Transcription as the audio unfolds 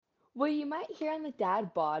What you might hear on the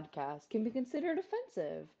Dad Podcast can be considered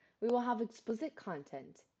offensive. We will have explicit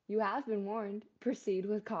content. You have been warned. Proceed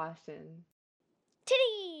with caution.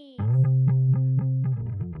 Titties!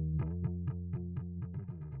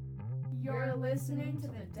 You're listening to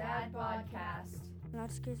the Dad Podcast.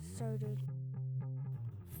 Let's get started.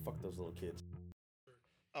 Fuck those little kids.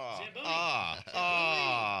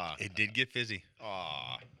 It did get fizzy.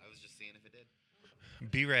 I was just seeing if it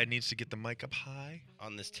did. B-Rad needs to get the mic up high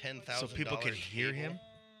On this $10,000 so people can hear him.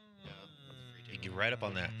 You get right up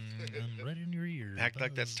on that. Right in your ear. Act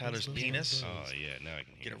like that's Tyler's penis. Oh, yeah, now I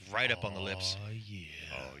can hear Get it right up on the lips. Oh, yeah.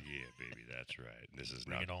 Oh, yeah, baby, that's right. This is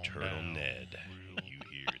Bring it on Nocturnal down. Ned. You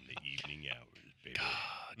hear in the evening hours, baby.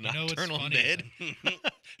 You know what's Nocturnal funny? Ned.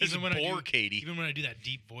 This is Even when I do- Bore Katie. Even when I do that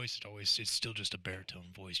deep voice, it's still just a baritone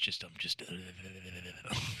voice. That's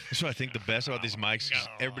what I think the best about these mics is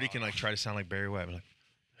everybody can like try to sound like Barry White. Like,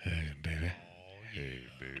 hey, baby. Hey,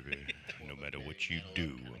 baby, no matter what you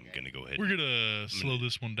do, I'm going to go ahead We're gonna slow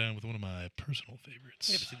this one down with one of my personal favorites.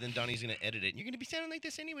 Yeah, but see, then Donnie's going to edit it, and you're going to be sounding like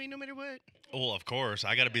this anyway, no matter what. Well, of course.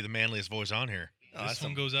 I got to be the manliest voice on here. Oh, This that's one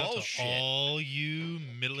some goes out bullshit. to all you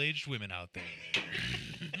middle-aged women out there.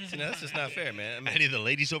 See, now, that's just not fair, man. I mean, Any of the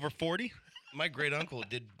ladies over 40? my great uncle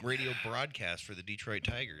did radio broadcast for the Detroit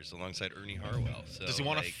Tigers alongside Ernie Harwell. So, Does he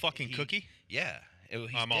want a like, fucking cookie? Yeah. He's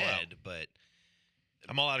I'm all out. dead, but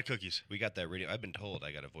I'm all out of cookies. we got that radio. I've been told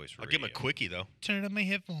I got a voice for I'll radio. give him a quickie, though. Turn on my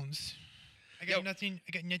headphones. I got Yo. nothing.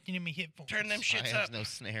 I got nothing in my headphones. Turn them I shits have up. no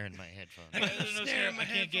snare in my headphones. I got No no snare. in my I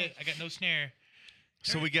can't get. headphones. I got no snare.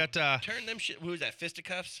 So we got Turn them shit. Who was that?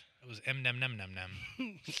 Fisticuffs? It was num.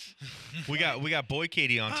 we got Boy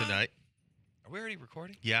Katie on tonight. Are we already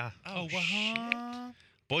recording? Yeah. Oh, what?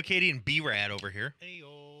 Boy Katie and B-Rad over here.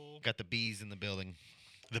 Hey-o. Got the bees in the building.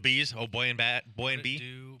 The bees. Oh, boy and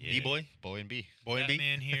B. Yeah. B-boy. Boy and bee. Boy and B.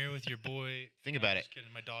 Batman here with your boy. Think about Just it.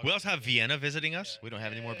 kidding, my dog. We also have Vienna visiting us. We don't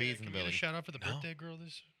have any more bees in Can the we get a building. shout out for the No. birthday girl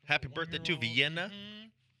this Happy birthday to 1-year-old? Vienna. Mhm.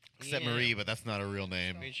 Except Yeah. Marie, but that's not a real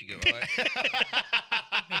name. There she go. All right.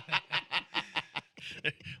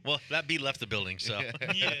 Well, that bee left the building, so.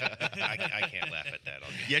 Yeah. I can't laugh at that. I'll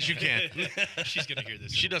get Yes, you can. She's gonna hear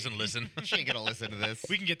this. She in a doesn't week. listen. She ain't gonna listen to this.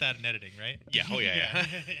 We can get that in editing, right? Yeah. Oh, yeah.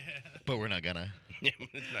 But we're not gonna. it's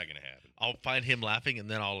not gonna happen. I'll find him laughing, and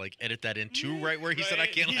then I'll like edit that in too, right where he said I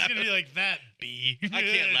can't He's laugh. gonna be like that bee. I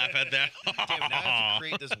can't laugh at that. Damn, now I have to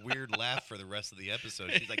create this weird laugh for the rest of the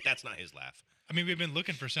episode. She's like, "That's not his laugh." I mean, we've been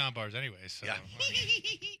looking for sound bars anyway, so. Yeah.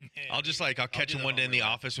 I I'll just like I'll catch do him that one day on in the real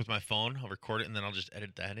life. office with my phone. I'll record it, and then I'll just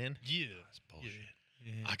edit that in. Yeah. bullshit.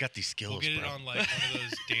 Yeah. I got these skills, We'll get bro. it on like one of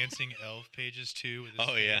those dancing elf pages too. With his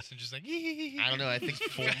Oh, yeah. face and just like. I don't know. I think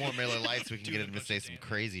 4 more Miller Lights, we can Doing get a him to bunch say of some dance.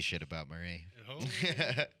 crazy shit about Marie. Oh.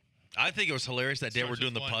 I think it was hilarious that day we're Starts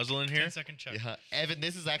doing with the one puzzle in here. 10-second check. Yeah, Evan,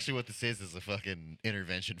 this is actually what this is a fucking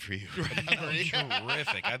intervention for you.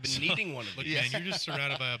 Terrific. I've been needing one of Look, these. man, you're just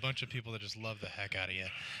surrounded by a bunch of people that just love the heck out of you.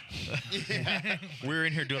 We're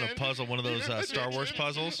in here doing a puzzle, one of those Star Wars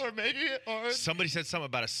puzzles. Or maybe it hard. Somebody said something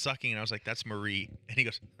about us sucking, and I was like, "That's Marie," and he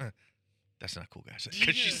goes, "That's not cool, guys,"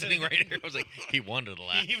 because she's sitting right here. I was like, "He wanted to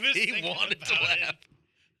laugh. He was thinking wanted to about it. laugh."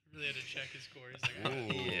 Really had to check his score. He's like,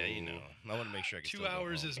 Ooh, yeah, you know. I want to make sure I can 2 still go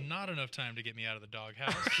hours home. is not enough time to get me out of the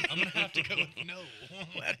doghouse. I'm gonna have to go with no.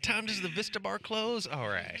 What time does the Vista bar close? All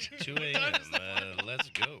right. 2 a.m. Let's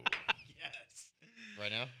go. Yes.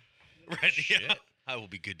 Right now? Right. Yeah. Shit. I will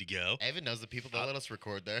be good to go. Evan knows the people that let us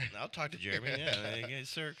record there. I'll talk to Jeremy. Yeah, like,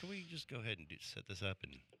 sir, can we just go ahead and set this up?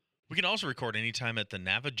 And We can also record anytime at the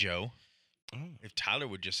Navajo. oh, If Tyler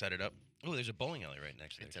would just set it up. there's a bowling alley right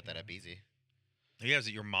next to Can there. set that up easy. Yeah, is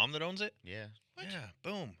it your mom that owns it? Yeah. Yeah.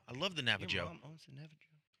 Boom. I love the Your Navajo. mom owns the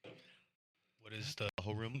Navajo. What is the? The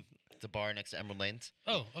whole room. It's a bar next to Emerald Lanes.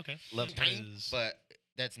 Oh, okay. Love What Tiny, is- but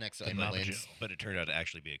that's next to The Emerald Navajo. Lanes. But it turned out to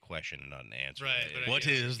actually be a question and not an answer. Right, but What I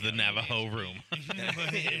guess is it's the gotta be an Navajo answer.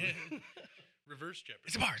 room? Reverse Jeopardy.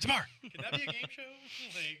 It's a bar. It's a bar. Can that be a game show?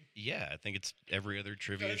 Like, Yeah, I think it's every other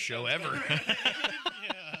trivia that show sounds ever. kinda right.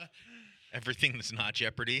 Yeah. Everything that's not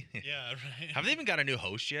Jeopardy. Yeah. Right. Have they even got a new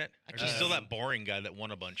host yet? Or is it still Uh, that boring guy that won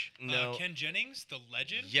a bunch? No, Ken Jennings, the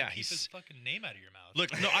legend. Yeah, Keep he's- his fucking name out of your mouth.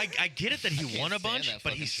 Look, no, I get it that he I won a can't stand bunch, that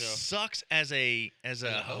but he fucking show. sucks as a a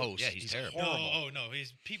host. host. Yeah, he's terrible. No, horrible. oh no,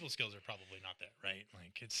 his people skills are probably not there, right?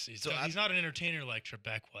 Like he's So he's not an entertainer like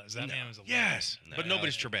Trebek was. That No. man was a Yes, No, but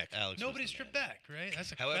nobody's Alex- Trebek. Alex was Nobody's the man. Trebek, right?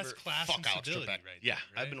 That's However, class fuck and Alex civility, Trebek. right? Yeah.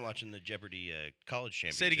 there, I've been right? watching the Jeopardy college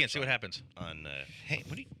championship. Say it again. See what happens. On hey,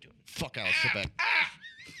 what are you doing? Fuck Alex Trebek.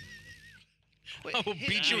 Quit I will hitting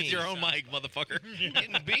beat you with me. your own mic, motherfucker. I'm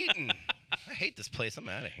getting beaten. I hate this place. I'm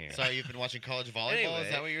out of here. So you've been watching college volleyball? Anyway,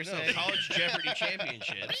 Is that what you're no, saying? College Jeopardy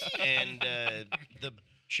championships, and the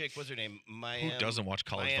chick, what's her name? Who doesn't watch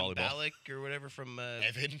college volleyball? Balak or whatever from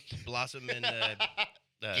Evan. Blossom and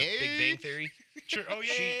Big Bang Theory. Sure. Oh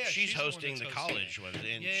yeah, She's the one hosting that's the hosting college it. ones,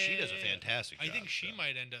 and Yeah, she does a yeah. fantastic job. I think she so.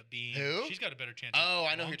 might end up being. Who? She's got a better chance. Oh,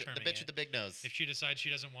 I know who. long-terming The bitch it. with the big nose. If she decides she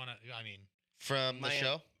doesn't want to, I mean, From the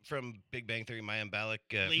show? From Big Bang Theory, Maya Balak.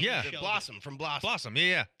 Lady Yeah. Sheldon. Blossom from Blossom. Blossom,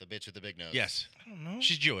 yeah. The bitch with the big nose. Yes. I don't know.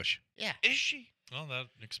 She's Jewish. Yeah. Is she? well, that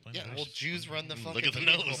explains. Yeah, it. well, Jews run the fucking Look at the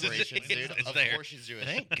media nose. corporations, dude. It's Of there. course she's Jewish.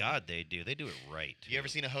 Thank God they do. They do it right. You ever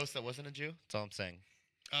seen a host that wasn't a Jew? That's all I'm saying.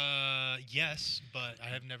 Yes, but I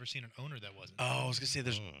have never seen an owner that wasn't. Oh, I was gonna say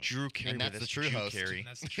there's Drew Carey. And but that's the true Drew host. Carey.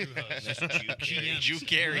 That's the true host. That's Jew Carey. GMs. Drew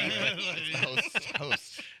Carey.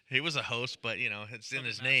 Host. He was a host, but it's in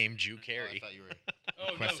his name, Drew Oh, I Carey. thought you were.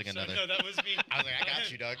 Oh, requesting no, another. No, that was me. I was like, I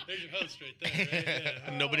got you, Doug. There's your host right there. Right?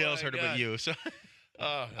 Yeah. Nobody else my heard it but God. you. So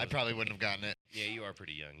Oh, I probably wouldn't have gotten it. yeah, you are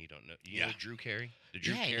pretty young. You don't know. You Yeah. know Drew Carey? The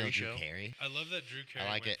Drew I know Carey Drew show? Carey. I love that Drew Carey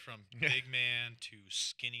like went it. from big man to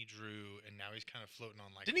skinny Drew, and now he's kind of floating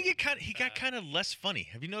on like. didn't he get he got kind of less funny?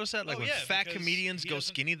 Have you noticed that? Like Oh, when yeah, fat because comedians he go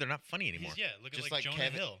doesn't- skinny, they're not funny anymore. Look at Just like like Jonah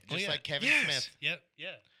Kevin. Hill. Just yeah. like Kevin Yes. Smith. Yep, yeah.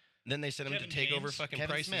 Then they sent him Kevin to take over James. fucking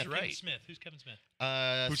Kevin Price Smith. is Kevin Right. Smith. Who's Kevin Smith? Who's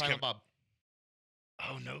Silent Kevin- Bob.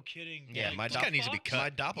 Oh, no kidding. Yeah, Like my This guy needs to be cut. My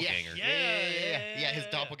doppelganger. Yeah, his yeah.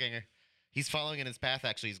 doppelganger. He's following in his path,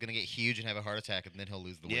 actually. He's going to get huge and have a heart attack, and then he'll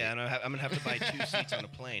lose the weight. Yeah, and I'm going to have to buy 2 seats on a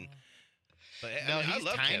plane. But No, I he's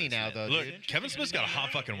love tiny Kevin now, Smith. though, Look, dude. Kevin Smith's got a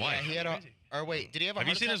hot fucking Yeah, wife. he had a... Or wait, did he have a Have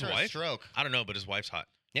you heart seen attack his or a wife? stroke? I don't know, but his wife's hot.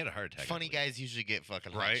 He had a heart attack. I Funny believe. guys usually get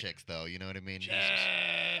fucking hot Right. chicks, though. You know what I mean?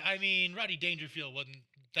 I mean, Roddy Dangerfield wasn't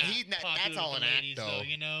that That's popular all with an the act, ladies, though.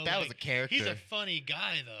 You know, That was like, a character. He's a funny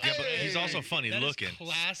guy, though. Yeah, but he's also funny That is looking.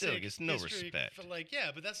 classic. Still gets no history respect. for, like,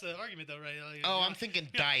 yeah, but that's the argument, though, right? Like, Oh, you're I'm not- thinking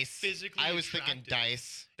you're not dice. physically I was thinking attractive,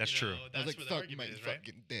 dice. That's you true. know, I was That's like, where the fuck my argument is, right?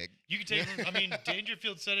 fucking dick. You can take. I mean,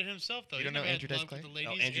 Dangerfield said it himself, though. You He don't know never had Andrew Dice love with Clay? the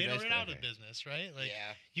ladies Andrew in Dice or Clay, out of okay. business, right? Like,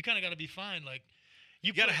 Yeah. you kind of got to be fine. Like,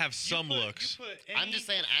 You gotta have some looks. I'm just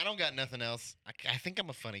saying, I don't got nothing else. I think I'm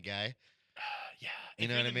a funny guy. Yeah, You if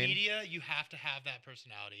know you're what I in the mean? media, you have to have that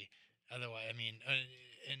personality. Otherwise, I mean,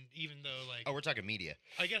 and even though, like, Oh, we're talking media.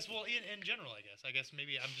 I guess, well, in general, I guess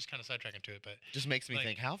maybe I'm just kind of sidetracking to it, but Just makes me Like,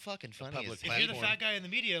 think, how fucking funny public is if you're the platform. fat guy in the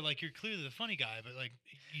media, like, you're clearly the funny guy, but like,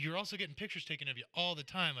 you're also getting pictures taken of you all the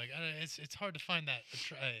time. Like, it's hard to find that.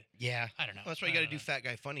 Yeah. I don't know. Well, that's why you got to do fat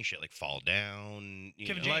guy funny shit, like fall down. You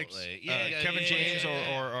Kevin know, James. like- Kevin James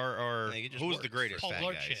yeah. or Like, it just who's works the for greatest? Paul fat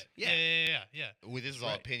Blart guys. shit. Yeah. Yeah. Well, this is all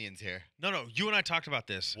Right. opinions here. No, you and I talked about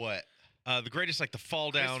this. What? The greatest, like the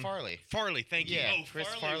fall Chris down. Farley. Farley, thank you. Yeah, Oh, Chris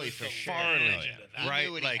Farley was for the sure. legend Farley. of that. He Right,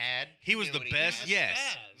 knew what like, he had. he was knew the what best. had. Yes.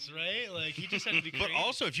 Spaz, right? Like, he just had to be crazy. But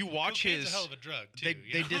also, if you watch Cocaine's his, a hell of a drug too. they-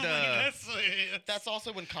 you they know? did, Like, that's, like, That's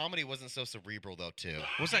also when comedy wasn't so cerebral, though, too.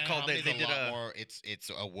 what's that Yeah. called? They Comedy's did a lot a more. It's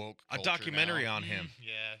a woke. a culture documentary now. on him.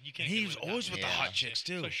 Yeah, you And can't. he get was away with always that with the Yeah. hot chicks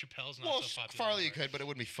too. So Chappelle's not Well, so popular. Farley you anymore. could, but it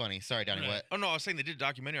wouldn't be funny. Sorry, Donnie. Right. What? Oh no, I was saying they did a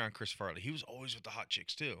documentary on Chris Farley. He was always with the hot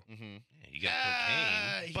chicks too. Mm-hmm. You got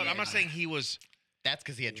cocaine. But I'm not saying he was That's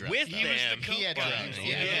because he had drugs. with though. He was the them. coke He had guy. drugs.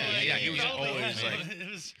 Yeah, he was Probably always had- like. it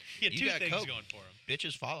was, he had You two got things coke. going for him.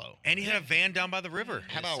 Bitches follow. And he had a van down by the river.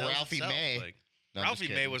 How about It sells Ralphie itself, May? like- No, I'm just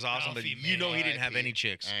Ralphie May kidding. was awesome, but Ralphie you know he May. didn't have R.I.P. any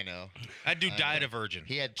chicks. I know. That dude I died know. a virgin.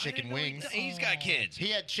 He had chicken know he wings. died. He's got kids. He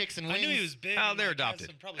had chicks and I wings. knew he was big. Oh, and, they're like, had adopted.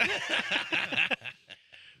 some probably-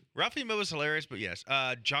 Ralphie May was hilarious, but yes,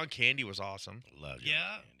 John Candy was awesome. Love John Yeah.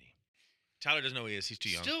 Candy. Tyler doesn't know who he is. He's too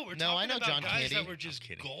young. Still, we're No, I talking know about John guys Candy. that were just I'm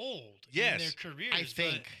kidding. gold Yes. in their careers. I but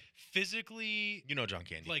think. physically, You know John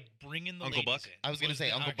Candy. like bringing the Uncle ladies Buck? in I was gonna was say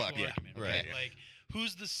the Uncle actual Buck, yeah. argument, Right. Like,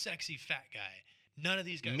 who's the sexy fat guy? None of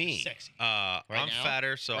these guys Me. are sexy. Right I'm now?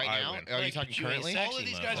 fatter, so Right I now? win. Are you Like, talking you ain't currently? sexy. All of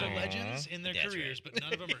these guys are motherfucker. legends in their That's careers, right. but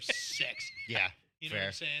none of them are sexy. Yeah. You know what Fair.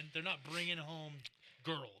 I'm saying? They're not bringing home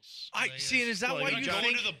girls. I Like, see, and is that well, why you're you going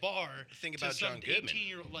think? to the bar? Think to about some John Goodman.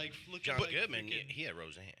 18-year-old, like, looking John like Goodman, freaking- he had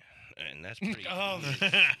Roseanne, and that's pretty. Oh,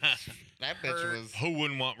 That bitch was Who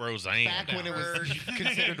wouldn't want Roseanne? back when it was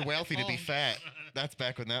considered wealthy to be Oh. fat. That's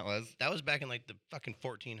back when that was. That was back in like the fucking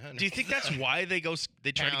 1400s. Do you think that's why they go?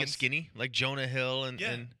 They try to get Pounds. skinny, like Jonah Hill and.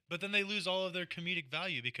 yeah, and but then they lose all of their comedic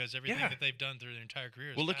value because everything Yeah. that they've done through their entire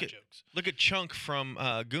career is Well, look fat at- jokes. look at Chunk from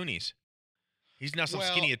Goonies. He's now some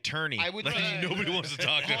Well, skinny attorney. I would like, say- nobody wants to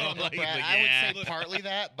talk to Hold him. on, Like, Brad, like, I yeah. would say partly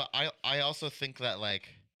that, but I also think that like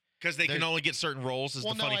Because they can There's- only get certain roles as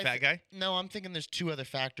Well, the no, funny I fat thi- guy. no, I'm thinking there's two other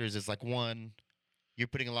factors. Is like one, you're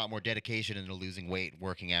putting a lot more dedication into losing weight, and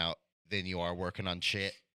working out than you are working on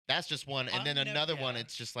shit. That's just one, and then Never- another one. yeah.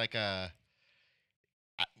 It's just like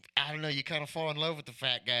I don't know, you kind of fall in love with the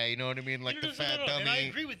fat guy. You know what I mean? Like No, the no, no, fat no, dummy. And I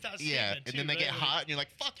agree with that Yeah, statement, and too, then they get right? hot, and you're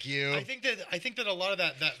like, "Fuck you." I think that a lot of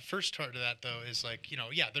that first part of that though is like,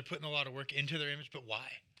 yeah, they're putting a lot of work into their image, but why?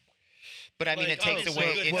 But I mean, Like, it takes oh, so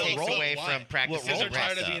away good. it Well, takes role- away why? from practicing Because the they're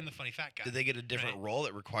tired rest. of being the funny fat guy. Did they get a different Right. role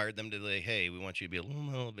that required them to like, hey, we want you to be a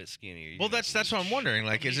little bit skinnier? Well, that's what I'm wondering.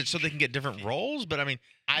 Like, is it so they can get different roles? But I mean,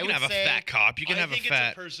 I you would can have say- a fat cop. You can I have a think fat.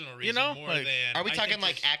 it's a personal reason you know, more like, than. Are we I talking think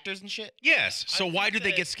like just- actors and shit? Yes. So I why think do they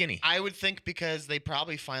that- get skinny? I would think because they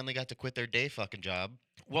probably finally got to quit their day fucking job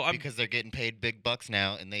Well, I'm, because they're getting paid big bucks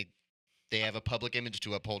now, and they have a public image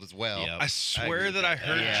to uphold as well. Yeah. I agree swear with that I that.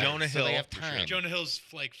 heard Yeah, Jonah so Hill. they have for sure. time. Jonah Hill's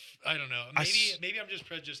like I don't know. I Maybe I'm just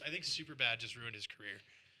prejudiced. I think Superbad just ruined his career. I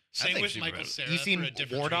Same think with Michael Superbad- Cera. You seen for a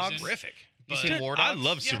different War Dogs? reason. Terrific. You But- seen Dude, War I Dogs?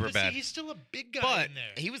 love Yeah, but see, Superbad. he's still a big guy But in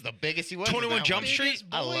there. He was the biggest he was. in 21 that Jump one. Street? Biggest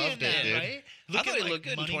I boy loved in it, that, dude. Right? I Look thought at he like looked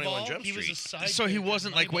good in 21 Moneyball. Jump He was a Street. side So he character in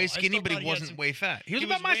wasn't like way Moneyball. I skinny, still but he thought had wasn't some- way fat. He was He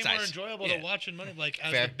about my way more size. enjoyable Yeah. to watch in Money, like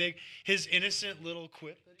as Fair. the big his innocent little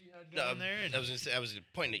quip that he had going there. And, I was gonna say, I was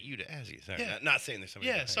pointing at you to Azzy. Sorry, Yeah. not saying there's somebody.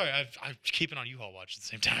 yeah, behind. sorry, I'm keeping on you all watch at the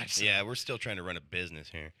same time. So. Yeah, we're still trying to run a business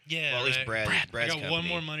here. yeah. Well, at least right. Brad's I got one company.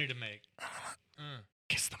 more money to make.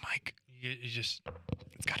 Kiss the mic. You just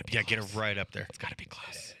It's gotta be. Yeah, get it right up there. It's got to be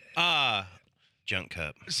close. Junk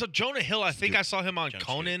cup. So Jonah Hill, I think I saw him on Jump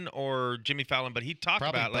Conan or Jimmy Fallon, but he talked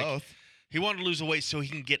Probably about like both. he wanted to lose the weight so he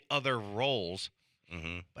can get other roles.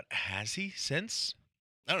 Mm-hmm. But has he since?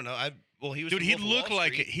 I don't know. Well, he was. Dude, in he'd Wolf of look Wall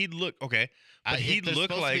like Street. he'd look okay, but he'd There's look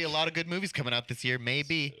supposed like to be a lot of good movies coming out this year.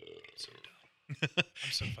 Maybe. I'm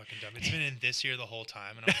so fucking dumb. It's been in this year the whole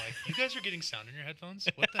time, and I'm like, you guys are getting sound in your headphones?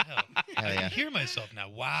 What the hell? Hell I yeah. can hear myself now.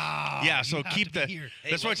 Wow. Yeah, you so have keep to be the- here.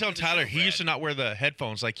 Hey, That's why I welcome tell to the Tyler show, he used to Brad. not wear the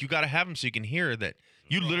headphones. Like you got to have them so you can hear that.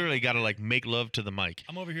 You literally got to like make love to the mic.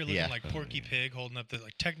 I'm over here looking Yeah. like Porky Pig holding up the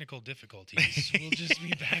like technical difficulties. We'll just be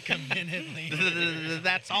back a minute later.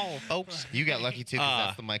 That's all, folks. You got lucky too, because Uh,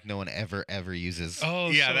 that's the mic no one ever uses. Oh,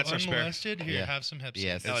 Yeah, so that's our spare. unmolested? Here, Yeah. have some Hep C.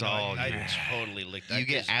 Yes. No, It's no, all I good. totally licked You that.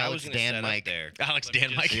 get 'cause I Alex was gonna Dan set up mic. there. Alex Let me Dan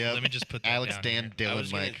just- Mike. Yep. Let me just put that Alex down Dan here. I Dylan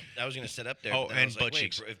was gonna, mic. I was gonna set up there. Oh, but then I and was like, butt wait,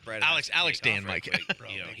 cheeks. if Brad Alex- has to Alex take Dan off right mic. quick, Bro,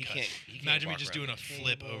 you know, he because- can't. He can't Imagine me walk just around doing a the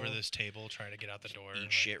flip table, over this table trying to get out the door. Eat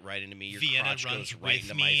and, shit right into me. Your Vienna crotch runs goes right with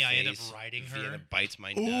into me, my I end up face. riding her. Vienna bites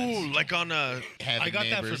my nuts. Ooh, like on Having I got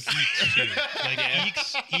neighbors. that from Eeks too. Like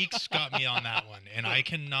Eeks got me on that one, and I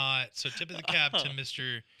cannot. So tip of the cap to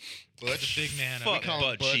Mr. Butch. the big man. Fuck We call him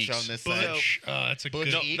butt Butch cheeks. on this side. Butch. That's a Butch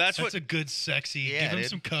good. Eeks? that's That's what- a good sexy. Yeah, Give him dude.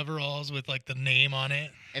 some coveralls with like the name on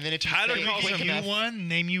it. And then if you Tyler say it calls quick him- You enough, one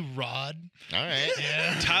name you Rod. all right.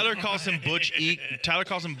 Yeah. Tyler calls him Butch Eek. Tyler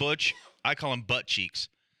calls him Butch. I call him Butt Cheeks.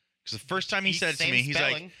 Because the first time he Eeks, said it to same me, he's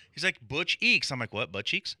spelling. like Butch Eeks. I'm like, what? Butt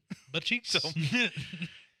cheeks? Butt cheeks. So- does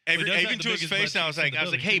Even have to the his biggest face, butt now I was cheeks in like, the I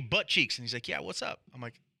was like, building, hey, butt cheeks, and he's like, yeah, what's up? I'm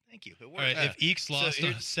like, thank you. It All worked. right. If Eeks lost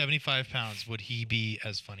here- 75 pounds, would he be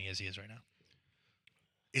as funny as he is right now?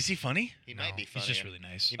 Is he funny? He No, might be funny. He's just really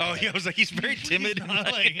nice. He Oh might- yeah, I was like, he's very timid. He's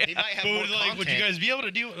not like- He might have But more like, would you content. guys be able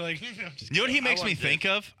to do like? I'm just You know what he kidding. makes I me want think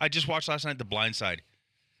of? I just watched last night The Blind Side,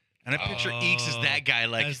 and I picture Eeks as that guy,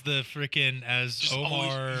 like as the freaking Just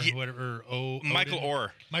Omar, always- yeah. whatever. Michael Odin?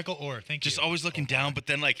 Orr, Michael Orr. Thank just you. always looking down. But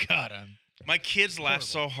then, like, God, I'm. my kids laugh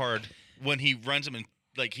so Horrible. hard when he runs him and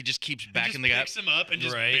like he just keeps He backing just the guy. picks him up and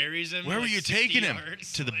just Right. buries him. Where were like you 60 taking him?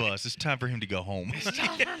 yards. To the Like, bus. It's time for him to go home. It's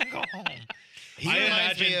time for him to go home. He I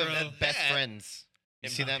reminds me imagine, of bro. Best that- Friends. You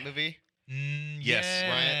see that movie? Yes.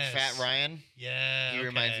 Ryan, Fat Ryan. Yeah. He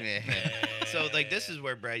reminds me of him. So like this is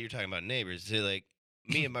where Brad, you're talking about neighbors. So like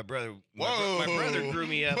me and my brother, my Whoa. brother grew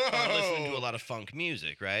me up on listening to Whoa. a lot of funk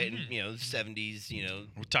music, right? Mhm. And you know, 70s, you know,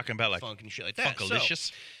 We're talking about like funk and shit like that. So,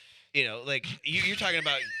 Funkalicious. you know, like you're talking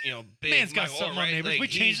about, you know, big Man's got Michael something Orr, on right? Neighbors. Like, We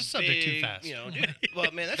changed he's the subject too big, fast. You know, dude,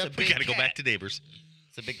 well, man, that's a we big got to go cat. back to neighbors.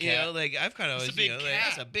 It's a big You cat. know, like I've kind of It's a always, big you know, like, cat.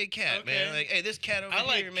 that's a big cat, man. Okay. Like, hey, this cat over I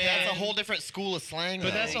like here, man. That's a whole different school of slang. But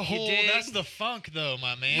though. that's a You whole. dig? That's the funk, though,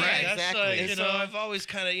 my man. Right, That's exactly. like, And you so know, I've always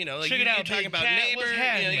kind of, you know, like check it you're out, talking big about cat, neighbor, what's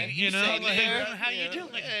happening? You know, say like, neighbor, how you know,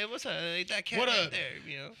 doing? like, hey, what's up? Like, that cat What right up? there,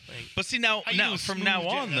 you know. Like, But see now, How you now doing, from smooth now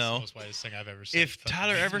jazz? on That's the though, most whitest thing I've ever said. if Fucking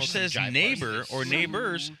Tyler ever smoking says jive neighbor bars. or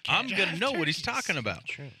neighbors, I'm gonna know what he's talking about.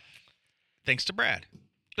 true. Thanks to Brad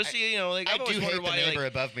But see, you know, like I I've do always hate wondered the why, neighbor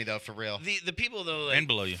like, above me though, for real. the people though, like, and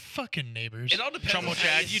below you. Fucking neighbors. it all depends. Trouble on how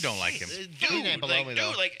Chad, you don't like him. Dude, He ain't below like, me, dude,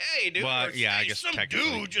 though. like, hey, dude. Well, or, yeah, I hey, guess some technically.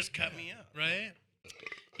 dude just cut me up. right?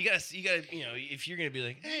 You gotta, you know, if you're gonna be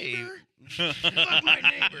like, hey, fuck my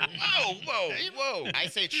neighbor. Whoa. I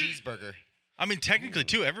say cheeseburger. I mean, technically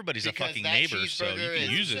too, everybody's a Because fucking that neighbor, so you cheeseburger can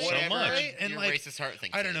is use it so whatever much. Right? And, your like, racist heart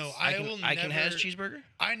thinks I it don't know. is. I will I can never. has cheeseburger.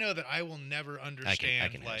 I know that I will never I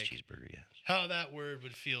understand can like has cheeseburger. Yes. how that word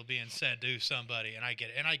would feel being said to somebody, and I get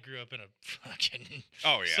it. And I grew up in a fucking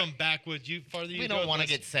Oh yeah. some backwoods. We don't want to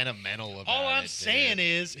get sentimental about it. All I'm dude. saying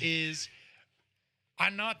is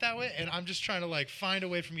I'm not that way, and I'm just trying to like find a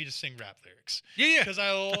way for me to sing rap lyrics Yeah. because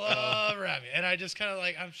I love rapping, and I just kind of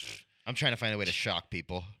like I'm trying to find a way to shock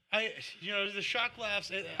people. the shock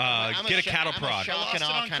laughs. I'm Get a sho- cattle I'm a prod. shock I lost and it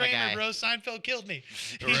all on kind of Kramer, guy. bro. Seinfeld killed me.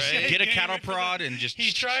 Right. Get a cattle prod and just.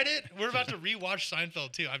 He tried it. We're about to rewatch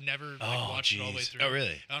Seinfeld too. I've never watched it all the way jeez. through. Oh,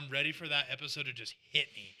 really? I'm ready for that episode to just hit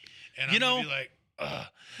me, and You I'm gonna know- be like, ugh.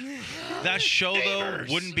 That show though Neighbors.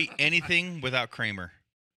 wouldn't be anything without Kramer.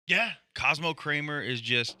 Yeah. Cosmo Kramer is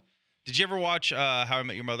just. Did you ever watch How I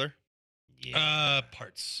Met Your Mother?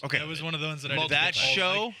 Parts. Okay. That was one of the ones that I Multiple did. That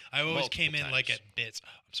show, I always came in multiple like times. at bits. Oh,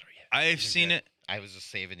 I'm sorry. Yeah. I've seen it. I was just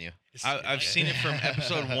saving you. I've seen it from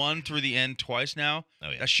episode 1 through the end twice now. Oh,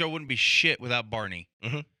 yeah. That show wouldn't be shit without Barney.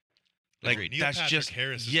 Mhm. Like Agreed. Neil that's Patrick just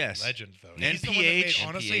Harris is yes. a legend though. And He's the one that made, NPH.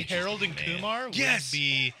 honestly, NPH is Harold and man. Kumar would Yes.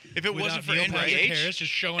 be If it without wasn't for Neil Patrick NPH, Harris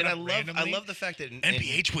just showing And I up randomly. love the fact that in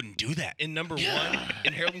NPH wouldn't do that. in number 1,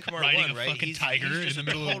 in Harold and Kumar Riding 1, a right? fucking he's tiger just in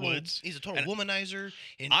the a middle of the total- woods. He's a total And womanizer.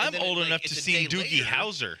 And I'm then old like, enough it's to a see day Doogie later,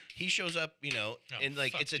 Howser. He shows up, and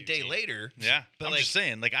like fuck it's a day Doogie. later. Yeah, But I'm like, just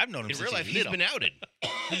saying. Like I've known him in since real life, he's he's little. been outed,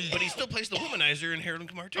 but he still plays the womanizer in Harold and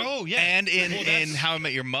Kumar too. Oh yeah. And in Well, that's- How I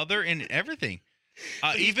Met Your Mother and everything.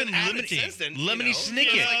 He's Even been outed Lemony since then, Lemony So Snicket.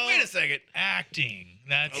 it's like, wait a second. acting.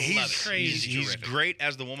 That's He's crazy. He's terrific. great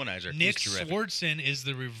as the womanizer. Nick He's terrific. Swardson is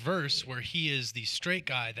the reverse, where he is the straight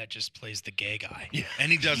guy that just plays the gay guy. Yeah.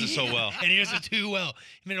 And he does it so well. And he does it too well.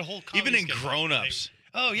 He made a whole comedy Even in sketch. Grown Ups.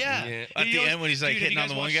 Oh yeah. Yeah. At He the always- end when he's like dude, have hitting you on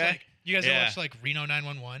guys the one watched, guy. like, you guys Yeah. ever watched like Reno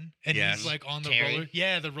 911? And Yes. he's like on the Terry? roller.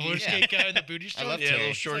 Yeah, the roller Yeah. skate guy in the booty shorts. love Yeah, Terry.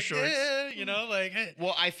 little It's short like, shorts. yeah, you know, like hey,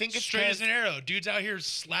 Well, I think it's straight as 'cause an arrow. Dude's out here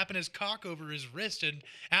slapping his cock over his wrist and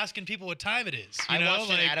asking people what time it is. You I know? watched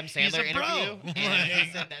like, an Adam he's a Sandler bro. interview, and he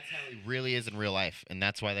Like, said that's how he really is in real life, and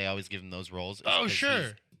that's why they always give him those roles. is Oh, 'cause sure.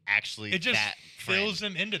 he's actually it just that friend. fills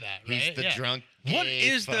him into that, right? He's the Yeah. drunk. What gay,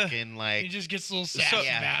 is the- fucking like? He just gets a little So- sassy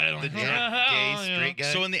yeah, about it. the Like, drunk, "Oh, gay, you know." straight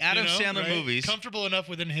guy. So in the Adam You know, Sandler right? movies, comfortable enough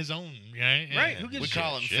within his own, right? Yeah. right? Who gives we a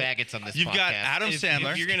call shit? them faggots on this You've podcast. got Adam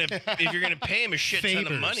Sandler. If you're gonna pay him a shit ton of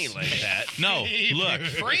Favors. money like that, No, look.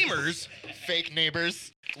 framers. fake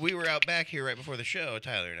neighbors. We were out back here right before the show,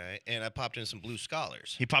 Tyler and I popped in some Blue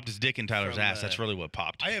Scholars. He popped his dick in Tyler's From, ass. That's really what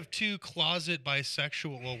popped. I have two closet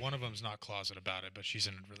bisexual. Well, one of them's not closet about it, but she's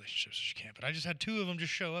in a relationship, so she can't. But I just had two of them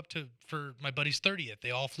just show up for my buddy's 30th.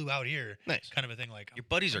 They all flew out here, Nice. kind of a thing. Like Your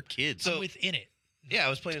buddies are kids. I'm within it. Yeah, I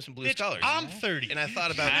was playing some Blue Bitch, Scholars. I'm 30. And I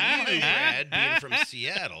thought about you, Brad, being from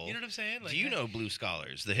Seattle. You know what I'm saying? Like, Do you know Blue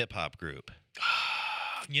Scholars, the hip hop group?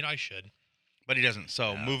 You know, I should. But he doesn't.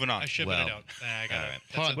 So moving on. I should, well, but I don't. I got all it. right.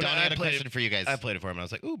 That's Hold on, a- Don, I I had a played question for you guys. I played it for him. I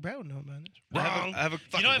was like, ooh, Brad would know about this. I have a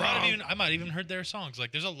You know, I Fucking might have even heard their songs.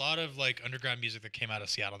 Like, there's a lot of like underground music that came out of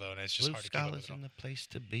Seattle though, and it's just Blue hard to keep up Scholars with it all. in the place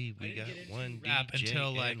to be. I We didn't got get into one rap DJ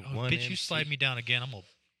until like, and oh, one bitch, you slide me down again, I'm gonna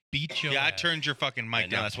beat your Yeah, I ass. turned your fucking mic I know,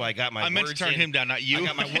 down. that's why I got my I meant to words turn in. him down, not you. I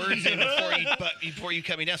got my words in before you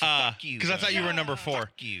cut me down. So fuck you. Because I thought you were number 4.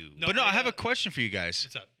 Fuck you. No, But no, I have I- a question for you guys.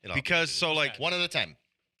 What's up? It all Because goes so like One at a time.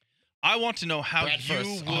 I want to know how Brad you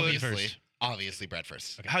first, would obviously. Obviously, Brad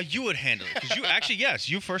first. how you would handle it. Because you actually yes,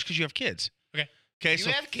 you first because you have kids. Okay. Okay. You So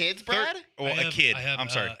have kids, thir- Brad? well, I a have- kid. I have, I'm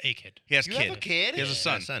sorry. a kid. He has You kid. have a kid? He has a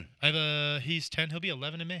Yeah, son. I have he's 10. He'll be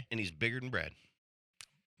 11 in May. And he's bigger than Brad.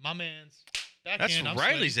 My man's. That's Backhand, I'm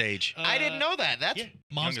Riley's sweaty. age. I didn't know that. That's Yeah,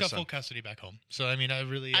 mom's youngest got son. full custody back home. So I mean,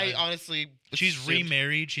 I honestly. she's assumed-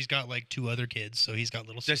 remarried. She's got like 2 other kids, so he's got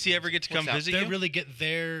little. Does he ever get to come What's up? visit They you? really get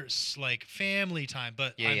their like family time,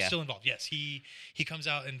 but Yeah, I'm yeah. still involved. Yes, he comes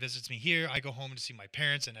out and visits me here. I go home to see my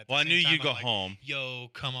parents, and at the Well, I same knew time, you'd I'm go like, home.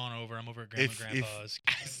 Yo, come on over. I'm over at Grandma If- and Grandpa's.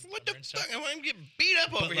 What the and stuff. fuck? I want him to get beat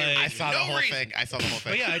up But, over here. like- I saw the No whole reason. thing. I saw the whole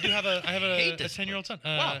thing. But yeah, I do have a Hate a this 10-year-old son.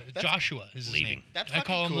 Wow, that's Joshua is his leaving. name. That's I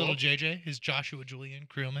call fucking him little cool. JJ. His Joshua Julian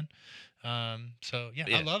Creelman. So yeah,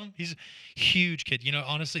 Yeah. I love him. He's a huge kid. You know,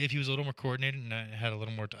 honestly, if he was a little more coordinated and I had a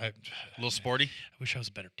little more, A little sporty. I wish I was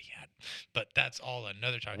a better dad. But that's all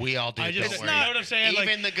another time. We all do. I just, don't you worry. know what I'm saying? Like,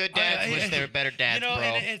 Even the good dads wish they were better dads, you know, bro.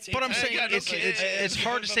 and it's, But I'm it's- saying I got it's no- it's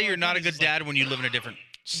hard to say you're not a good dad when you live in a different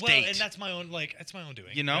Well, state. and that's my own doing.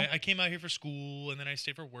 You know? I came out here for school and then I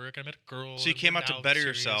stayed for work. I met a girl. So you and came we're out to now better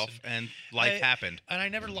serious, yourself, and and life I- happened. I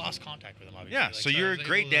never lost contact with him. Obviously. Yeah. Like, So I you're a was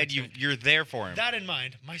great able to, dad. like, You're there for him. that in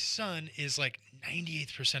mind, my son is like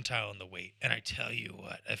 98th percentile in the weight, and I tell you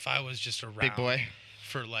what, if I was just around Big boy.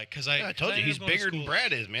 for like, because Yeah, I told you he's bigger than Brad.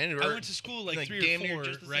 Brad is, man. I went to school like 3 damn or near 4,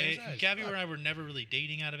 just the same right? size. Gabby Fuck. and I were never really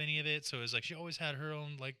dating out of any of it, so it was like she always had her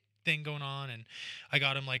own like thing going on, and I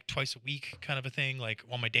got him like twice a week kind of a thing. Like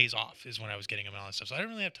on my days off is when I was getting him and all that stuff. So I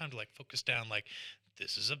didn't really have time to like focus down like,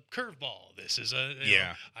 this is a curveball. This is a you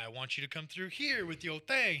know, I want you to come through here with your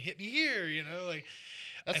thing. Hit me here. You know, like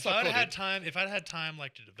if I'd had time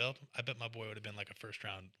like to develop him, I bet my boy would have been like a first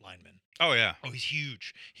round lineman. Oh yeah. Oh, he's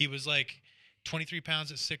huge. He was like 23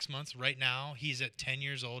 pounds at 6 months. Right now, he's at 10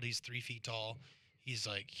 years old. He's 3 feet tall. He's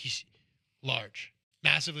large.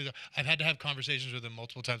 Massively. I've had to have conversations with him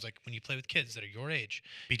multiple times. Like when you play with kids that are your age,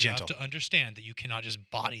 Be you gentle. have to understand that you cannot just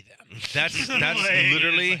body them. That's Like,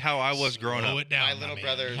 literally like, how I was growing slow up. it down, My little man.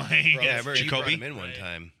 brother- Like, Yeah, I remember you brought Jacoby? him in one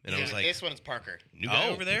time, and I was like, this one's Parker. new guy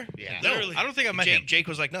Oh. over there? Yeah. No, literally. I don't think I met him. Jake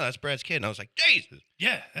was like, no, that's Brad's kid. And I was like, Jesus.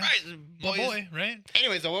 yeah, that's Right, my boy, right?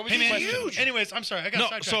 Anyways, though, what was Hey your man, question? huge. Anyways, I'm sorry, I got No,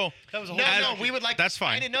 sidetracked. so that was a whole. No, other- we would like. That's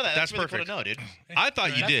fine. I didn't know that. That's really perfect. cool to know, dude. I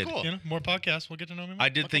thought you That's did. cool. You know, more podcasts. We'll get to know me more. I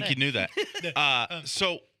did think you knew that.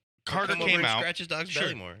 So Carter Come over came and out scratch his dog's Sure.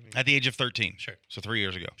 belly more. at the age of 13. Sure. So 3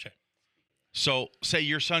 years ago. Sure. So say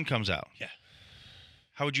your son comes out. Yeah.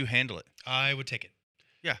 How would you handle it? I would take it.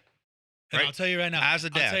 Yeah. And Right? I'll tell you right now. As a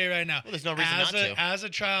dad. I'll tell you right now. Well, there's no reason not to. As a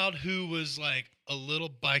child who was like a little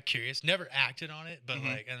bi-curious, never acted on it, but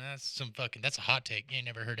like, and that's a hot take. You ain't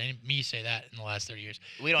never heard me say that in the last 30 years.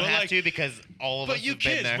 We don't But, have like- to because all of us But you have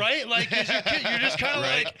been kids, there. right? Like, as your kid, you're just kind of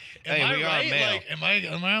Right. like, am Hey, I we are right? male. Like,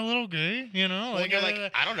 am I a little gay? You know? When you're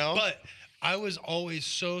like, I don't know. But I was always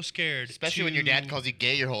so scared. Especially when your dad calls you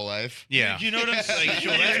gay your whole life. Yeah. You know what I'm saying? Like,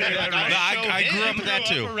 I grew up with that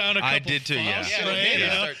too. Around a I couple did too, yeah. fucks, Yeah, right? yeah. You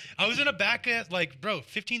know? Start- I was in a back at like, bro,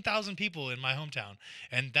 15,000 people in my hometown,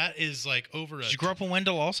 and that is like over a Did you grow up in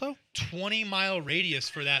Wendell also? 20-mile radius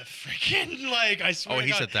for that freaking like. I swear. Oh, to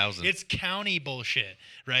he God, said 1,000. It's county bullshit,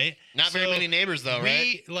 right? Not very So many neighbors though,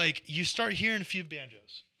 right? like you start hearing a few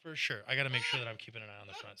banjos. For sure, I got to make sure that I'm keeping an eye on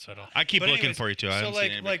the front, so I don't. I keep But looking anyways, for you too. I so haven't like,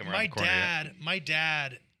 seen anybody come around the corner yet. my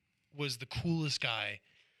dad was the coolest guy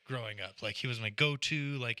growing up. Like he was my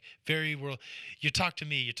go-to. Like very world. You talk to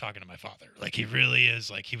me, you're talking to my father. Like he really is.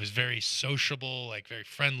 Like he was very sociable, like very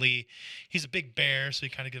friendly. He's a big bear, so he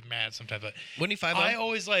kind of gets mad sometimes. But Wasn't he 5'0"? I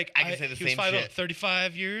always like. I can say the he was same 5'0", shit.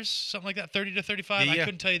 35 years, something like that. 30 to 35. Yeah, yeah. I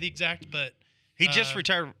couldn't tell you the exact, but He just uh,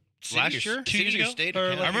 retired last year. 2 years ago. State or or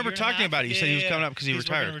like I a remember year and a talking half. about it. You said he was coming up because he He's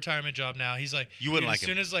working retired. a retirement job now. He's like, You wouldn't dude, like as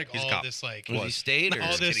soon him. as like He's a all cop. this like Was he state or all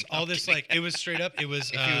just this kidding? all this like it was straight up. It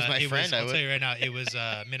was If he was my friend, I I'll would. tell you right now. It was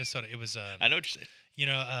Minnesota. It was I know what you're saying. you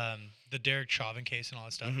know the Derek Chauvin case and all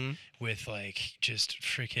that stuff Mhm. with like just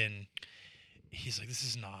freaking. He's like, this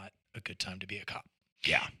is not a good time to be a cop.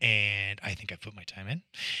 Yeah. And I think I put my time in,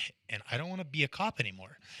 and I don't want to be a cop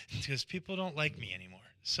anymore because people don't like me anymore.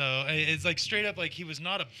 So it's like straight up like he was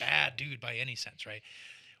not a bad dude by any sense, right?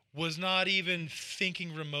 Was not even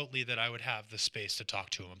thinking remotely that I would have the space to talk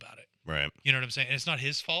to him about it. Right. You know what I'm saying? And it's not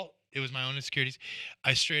his fault. It was my own insecurities.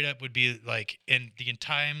 I straight up would be like, in the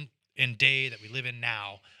time and day that we live in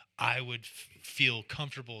now, I would feel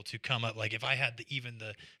comfortable to come up. Like if I had even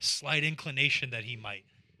the slight inclination that he might,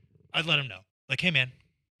 I'd let him know. Like, hey man,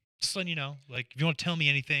 just letting you know. Like if you want to tell me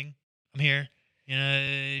anything, I'm here. You know,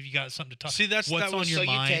 if you got something to talk. See, what's that on was- your So you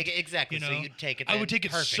mind? take it exactly. you So know, you take it. I would then take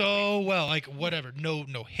it perfectly. so well, like whatever. No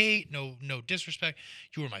hate, no disrespect.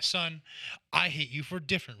 You were my son. I hate you for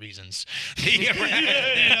different reasons. Yeah,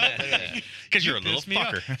 right. You Because know? you're a little piss me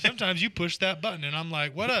off. fucker. Sometimes you push that button, and I'm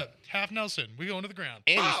like, "What up, Half Nelson? We going to the ground."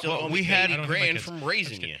 And you still well, owe we me had- I don't 80 have my grand kids. from I'm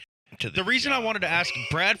raising just you. To The reason I wanted to ask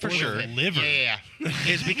Brad for Or the sure liver. Yeah.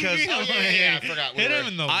 is because Oh, yeah, I forgot. we Hit were- him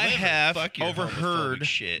in the I liver. have Fuck your overheard homophobic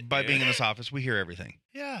shit, by dude. being in this office, we hear everything.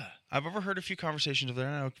 Yeah. I've overheard a few conversations with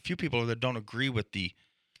a few people that don't agree with the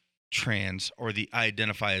trans or the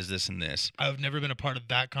identify as this and this. I've never been a part of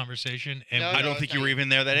that conversation, and No, I don't it's think not you were you. even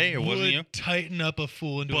there that day, or wasn't would you? tighten up a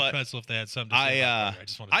fool into a But pretzel if they had something to say about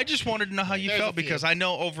that. I just wanted to know how you There's a felt few. because I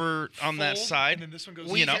know over on that Fold, side. and then this one goes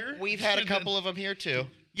We've, here. we've had a couple of them here too.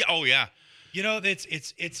 Yeah. Oh yeah. You know,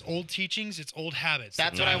 it's old teachings, it's old habits.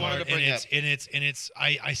 That's that what I die wanted hard, to bring and it's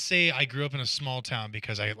I say I grew up in a small town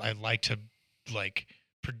because I like to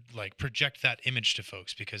project that image to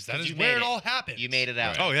folks because that 'Cause is you where made it it. all happens. You made it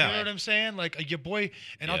out. Oh, yeah. You know what I'm saying? Like your boy,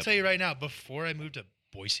 and I'll Yep. tell you right now, before I moved to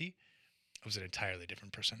Boise, I was an entirely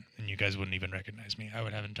different person, and you guys wouldn't even recognize me. I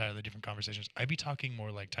would have entirely different conversations. I'd be talking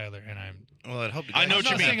more like Tyler, and I'm. Well, I'd hope you I guys know I'm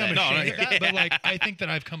what not you saying mean. I'm No, ashamed no, of that, but like I think that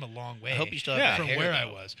I've come a long way. I hope you still have Yeah. that from hair, where I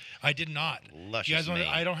though. was. I did not. Luscious You guys want? mane.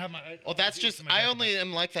 I don't have my. Well, that's I'll do it just. to my I back. only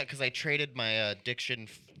am like that because I traded my addiction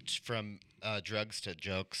from drugs to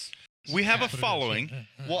jokes. We have a Put it in. following.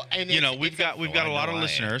 Well, and You know, it's- we've it's got a I lot know of I am.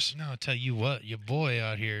 listeners. No, I'll tell you what, your boy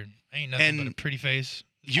out here ain't nothing but a And pretty face.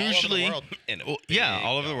 all over the Usually, world. And a well, yeah, big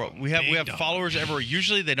all over the world. dog. We have Big dog. followers everywhere.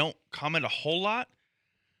 Usually, they don't comment a whole lot.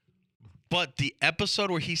 But the episode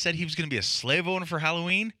where he said he was going to be a slave owner for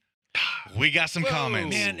Halloween, we got some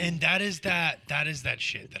comments. Man, and that is that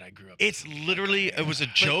shit that I grew up. It's literally, it was a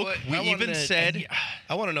joke. what- We I wanted even to- said,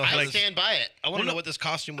 I want to know how I this. stand by it. I want to know what this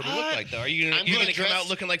costume would look like, though. Are you I'm gonna gonna come out dress-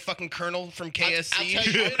 looking like fucking Colonel from I'll KSC? tell you and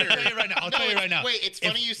shit, what, or- I'll tell you right now. I'll tell you right now. Wait, it's If-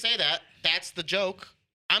 funny you say that. That's the joke.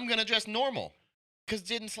 I'm gonna dress normal. Because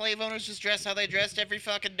didn't slave owners just dress how they dressed every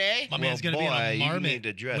fucking day? My man's gonna be in a you marmot need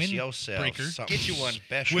to dress yourself. windbreaker something Get you one.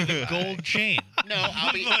 special. with a gold chain. No,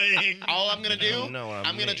 I'll be. All I'm gonna do, know what I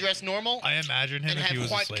I'm gonna mean. dress normal. I imagine him And if he have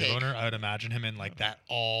was a white slave cake. owner. I would imagine him in like that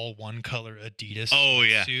all one color Adidas oh,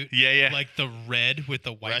 yeah. suit. Yeah. Like the red with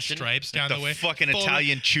the white Russian? stripes down the the way. fucking Full-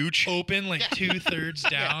 Italian chooch. Open like 2/3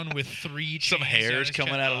 down with 3 Some chains hairs down his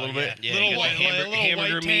coming chest. out a little bit. Yeah, little you got white, the hamburger- little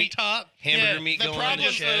hamburger white meat. tank top. Hamburger Yeah. meat the going problem- on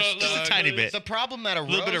the chest. Just a dog. tiny bit. The problem at a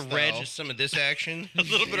Little bit rose, of red, though- Just some of this action. A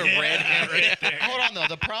little bit of Yeah, red. right there. Hold on though.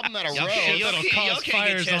 The problem at a Y'all rose. can't- Y'all that'll can't, cause y'all can't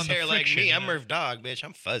fires get on chest the hair like friction, me. you I'm know? Murph Dog, bitch.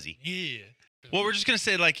 I'm fuzzy. Yeah. Well, we're just going to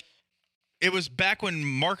say, like, it was back when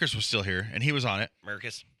Marcus was still here, and he was on it.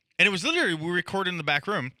 Marcus. And it was literally, we recorded in the back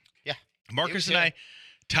room. Yeah. Marcus was and good. I,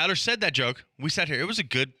 Tyler said that joke. We sat here. It was a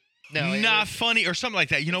good, No, it not was- funny or something like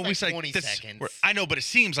that. You know, was we like said 20 this. seconds. I know, but it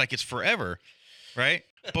seems like it's forever, right?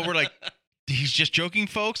 But we're like, he's just joking,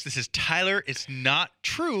 folks. This is Tyler. It's not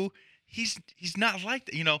true. He's not like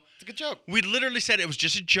that. You know, It's a good joke. we literally said it was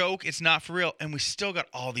just a joke. It's not for real. And we still got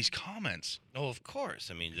all these comments. Oh, of course.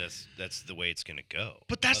 I mean, that's the way it's gonna go.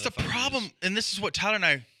 But that's the problem. And this is what Tyler and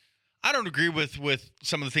I don't agree with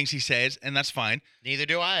some of the things he says, and that's fine. Neither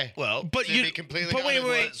do I. Well, But To you, be completely but wait,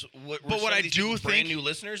 honest, wait. But what I do brand think- new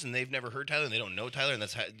listeners and they've never heard Tyler and they don't know Tyler and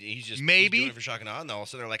that's how he's just Maybe. he's doing it for shock and awe and all of a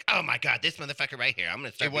sudden they're like, oh my god, this motherfucker right here. I'm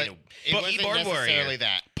gonna start It, was, being it a wasn't keyboard necessarily warrior.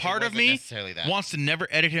 that. It Part of wasn't me necessarily that. wants to never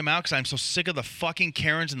edit him out because I'm so sick of the fucking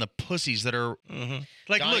Karens and the pussies that are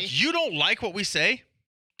like, Donnie? look, you don't like what we say,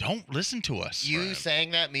 don't listen to us. You saying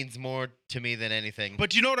that means more to me than anything.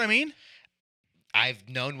 But you know what I mean? I've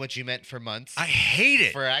known what you meant for months. I hate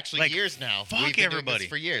it. for actually Like, years now. fuck We've been doing everybody. this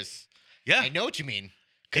for years. Yeah. I know what you mean.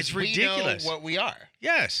 'Cause It's we ridiculous. know what we are,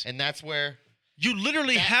 Yes. and that's where You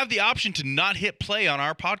literally That- have the option to not hit play on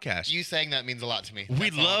our podcast. you saying that means a lot to me. We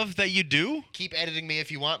That's all. love that you do. Keep editing me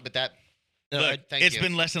if you want, but that Look, thank it's you.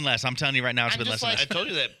 been less and less. I'm telling you right now, it's I'm been just less and I less. told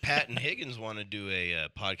you that Pat and Higgins want to do a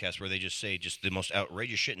podcast where they just say just the most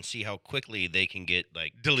outrageous shit and see how quickly they can get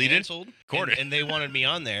like Deleted? canceled. Recorded. And they wanted me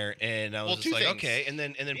on there, and I was Well, just two like, things. okay. And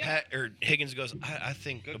then Pat or Higgins goes, I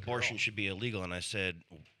think abortion should be illegal. And I said,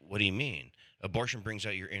 what do you mean? Abortion brings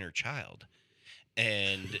out your inner child,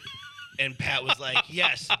 and Pat was like,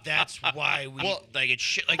 yes, that's why we like it's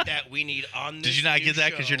shit like that we need on this. Did you not new get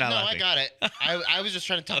that? 'Cause show." you're not no, laughing. I got it. I was just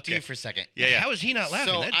trying to talk to Okay. you for a second. Yeah, yeah. How is he not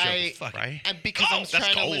laughing? So that joke I- is fucking Right? And because Oh, I'm that's trying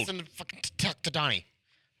to cold. listen to fucking talk to Donnie.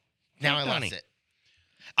 Now I Donnie. lost it.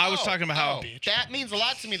 I was talking about how that means a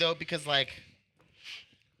lot to me though, because like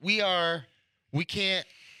we can't.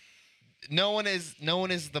 No one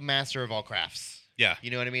is the master of all crafts. yeah.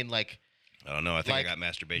 You know what I mean? Like, I don't know. I think Like, I got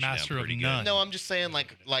masturbation master down of pretty good. none. no, I'm just saying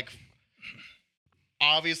like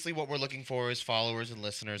obviously what we're looking for is followers and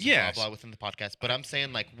listeners and Yes. blah blah within the podcast. But I'm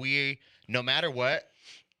saying like no matter what,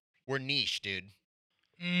 we're niche, dude.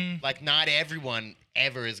 Like not everyone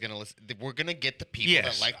ever is gonna listen. We're gonna get the people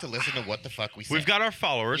Yes. that like to listen to what the fuck we say. We've got our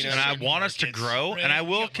followers, You know, and I certain want us to markets, grow, right? and I We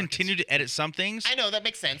will got continue to edit some things, I know that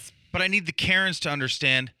makes sense. but I need the Karens to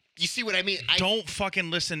understand. You see what I mean? Don't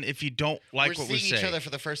fucking listen if you don't like we're what we seeing say. each other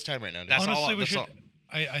for the first time right now. Dude. That's all- Honestly, we that's should. all-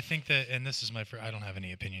 I think that, and this is my first. I don't have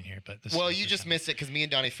any opinion here, but this. Well, is my you first just time. missed it because me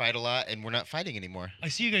and Donnie fight a lot, and we're not fighting anymore. I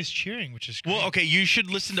see you guys cheering, which is great. Well, okay, you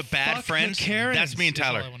should listen to Bad Fuck Friends. The Karens, That's me and is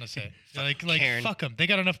all Tyler. I want to say, like Karen. fuck them. They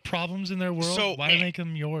got enough problems in their world. So, Why make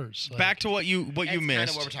them yours? Like, Back to what you That's kind missed.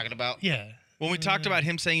 of what we're talking about. yeah. When we talked about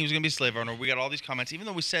him saying he was going to be a slave owner, we got all these comments. Even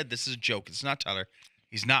though we said this is a joke, it's not Tyler.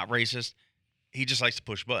 He's not racist. He just likes to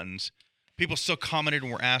push buttons. People still commented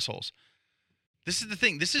and were assholes. This is the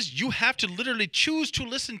thing. You have to literally choose to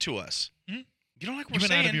listen to us. Mhm. You don't like what You we're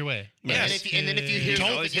went out of saying. your way. Yes. And then if you hear Don't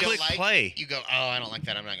something you don't click like, play. you go, oh, I don't like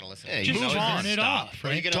that. I'm not going to listen. Yeah, to it. you Just can move always on. Turn it stop. off, Or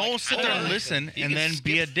you right? gonna, Don't like, sit I there don't and like listen it. You and can then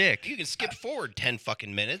be a skip- dick. You can skip forward 10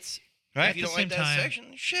 fucking minutes. Right? If you At don't the like that same time- section,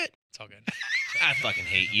 shit. It's all good. I fucking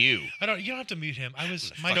hate you. I don't. You don't have to mute him. I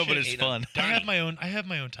was. My No, but shit- it's fun. I have my own. I have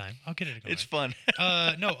my own time. I'll get it going. It's fun.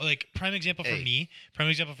 No, like prime example for Hey. me. Prime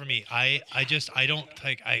example for me. I don't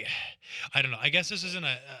like. I don't know. I guess this isn't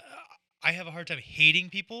a. I have a hard time hating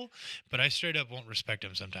people, but I straight up won't respect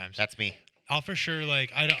them sometimes. That's me. I'll for sure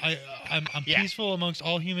like I'm Yeah. peaceful amongst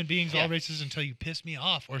all human beings, Yeah. all races until you piss me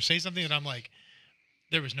off or say something that I'm like,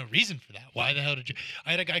 there was no reason for that. Why the hell did you?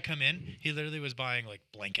 I had a guy come in. He literally was buying like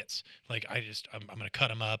blankets. Like I'm gonna cut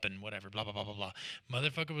them up and whatever. Blah blah blah blah blah.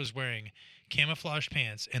 Motherfucker was wearing camouflage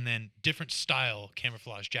pants and then different style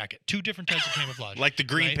camouflage jacket. 2 different types of camouflage. Like the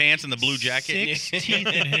green right? pants and the blue jacket. 6 teeth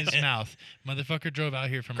in his mouth. Motherfucker drove out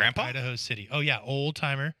here from like, Grandpa? Idaho City. Oh yeah, old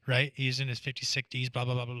timer, right? He's in his 50s, 60s. Blah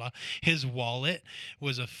blah blah blah blah. His wallet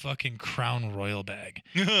was a fucking Crown Royal bag,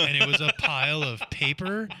 and it was a pile of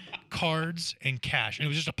paper, cards, and cash. And it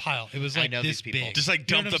was just a pile. It was I like know this these people. big. Just like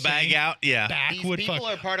You know dump what the I'm bag saying? out. Yeah. These Backwood people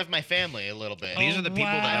fuck. are part of my family a little bit. These are the people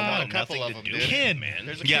that I wow. want A couple nothing of to them, do dude. with, Kin. man.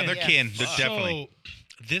 There's a Yeah, kin, they're kin. They're So definitely.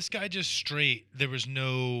 this guy just straight. There was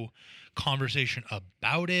no conversation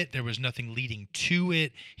about it. There was nothing leading to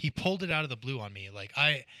it. He pulled it out of the blue on me. Like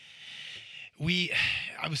I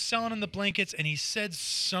was selling him the blankets, and he said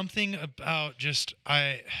something about just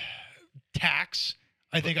tax.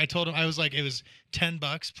 I think I told him I was like it was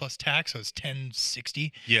 $10 plus tax, so it's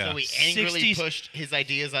 $10.60. Yeah. So he angrily 60 pushed his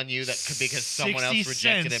ideas on you because someone else 60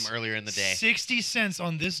 rejected cents. him earlier in the day. 60 cents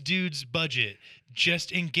on this dude's budget,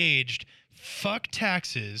 just engaged. Fuck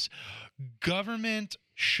taxes. Government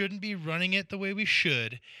shouldn't be running it the way we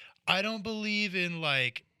should. I don't believe in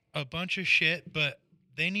like a bunch of shit, but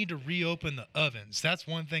they need to reopen the ovens. That's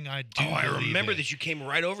one thing I do. I believe remember in. that you came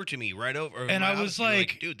right over to me, And my I house, was you were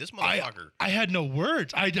like, dude, this motherfucker. I had no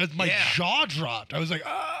words. My Yeah. jaw dropped. I was like,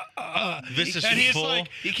 This is and he's full. like,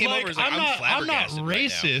 He came over and was like, I'm I'm not flabbergasted right now."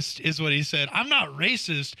 racist, is what he said. I'm not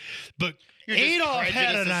racist, but You're just Adolf had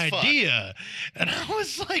prejudiced an as fuck. idea, and I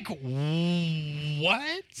was like,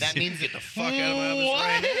 what? That means Get the fuck out of my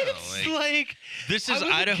office right now. Like, This I is was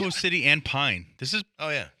a Idaho kid- City and Pine. This is Oh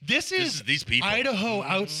yeah. this is these people. Idaho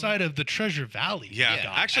outside of the Treasure Valley. Yeah,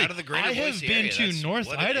 Yeah, actually, out of the greater I have Boise been area, to that's North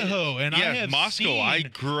what it Idaho, and I yeah, have Moscow. seen. I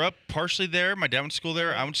grew up partially there. My dad went to school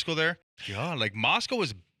there. I went to school there. God, like Moscow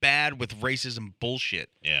is bad with racism bullshit.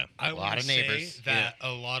 Yeah. I A lot wanna of say neighbors. that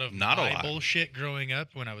a lot of Not a my lot. bullshit growing up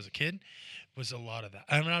when I was a kid was a lot of that.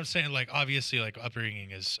 I mean, I'm saying like obviously like upbringing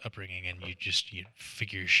is upbringing, and you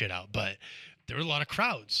figure your shit out. But there were a lot of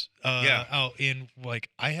crowds. Yeah. Out in like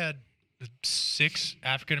I had 6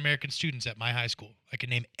 African American students at my high school. I could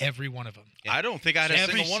name every one of them. I don't think I had a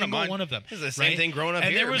Every single one of mine. one of them. It's the same right? thing growing up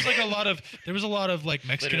And here. there was like a lot of like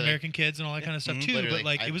Mexican Literally. American kids and all that kind of stuff too. Literally, But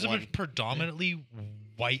like I it was had a one. predominantly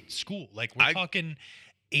white school. Like we're I- talking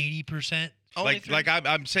 80%.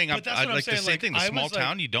 I'm saying, But that's what I'm like the saying, same like, thing. The I small was, like-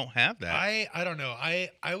 town, you don't have that. I don't know. I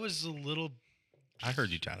was a little I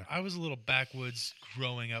heard you, Tyler. I was a little backwoods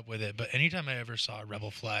growing up with it, but anytime I ever saw a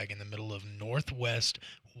rebel flag in the middle of Northwest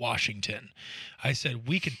Washington, I said,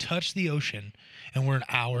 we could touch the ocean and we're an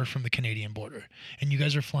hour from the Canadian border. And you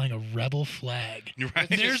guys are flying a rebel flag. You're right.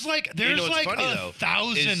 And there's like what's funny, a though,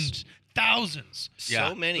 thousands. Yeah.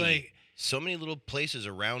 So many little places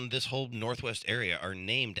around this whole Northwest area are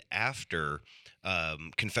named after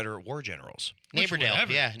Confederate war generals. Neighbordale.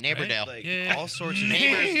 whatever, Yeah, right? Neighbordale. Like Yeah. all sorts of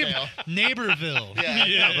Neighborsdale. Neighborville.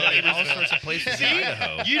 Yeah. like, all sorts of places in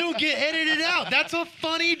Idaho. You don't get edited out. That's a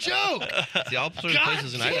funny joke. The all sorts of God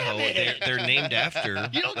places in damn Idaho, it. they're named after.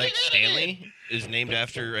 You don't Like get Stanley is named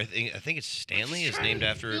after. I think it's Stanley is named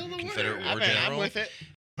after a Confederate war I'm general. with it.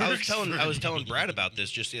 I was telling Brad about this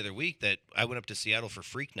just the other week that I went up to Seattle for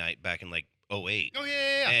Freak Night back in like 08. Oh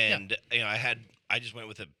yeah. And I just went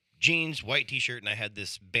with a jeans, white T-shirt, and I had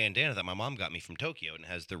this bandana that my mom got me from Tokyo, and it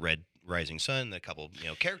has the red rising sun, a couple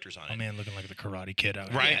characters on it. Oh man, looking like the Karate Kid out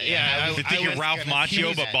here. Right? Yeah, I was thinking was Ralph gonna say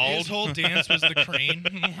Macchio, but that. bald. His whole dance was the crane.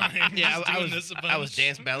 Yeah, I I was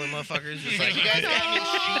dance battling motherfuckers. Just like, You guys got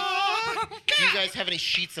any Do you guys have any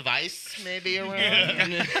sheets of ice maybe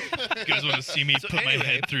around? You guys want to see me So put my anyway.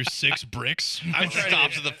 head through 6 bricks? I'm trying to-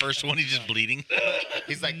 Stops at the first one. He's just bleeding.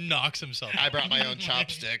 He's like, knocks himself. I brought my own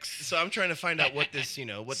chopsticks. So I'm trying to find out what this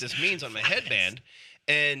means on my headband.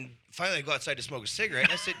 And finally, I go outside to smoke a cigarette,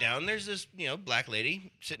 and I sit down. And there's this, black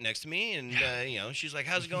lady sitting next to me, and she's like,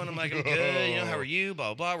 "How's it going?" I'm like, "I'm good. How are you?"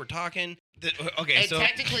 Blah blah. We're talking. Okay, And so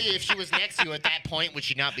technically, if she was next to you at that point, would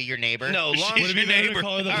she not be your neighbor? no, long Would it be better to neighbor.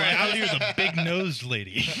 call her the All black right, lady or the big nosed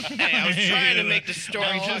lady? Hey, I was trying to make the story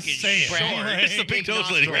I'm fucking just saying. short. It's the big nose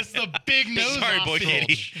lady. It's the big nose. Sorry, boy,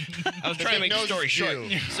 Katie. I was trying to make the nose story is short.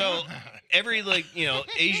 Jew. So every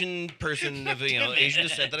Asian person of Asian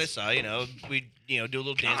descent that I saw, we do a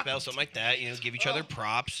little dance battle, something like that. Give each other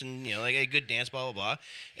props and like a good dance, blah blah blah,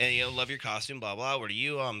 and love your costume, blah blah. What are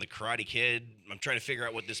you? I'm the Karate Kid. I'm trying to figure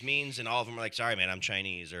out what this means, and all of them are like, "Sorry, man, I'm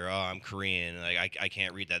Chinese," or "Oh, I'm Korean." Like I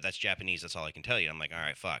can't read that. That's Japanese. That's all I can tell you. I'm like, all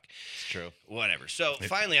right, fuck. It's true. Whatever. So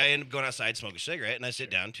finally, I end up going outside, smoke a cigarette, and I sit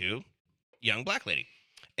down to young black lady.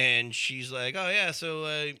 And she's like, "Oh yeah,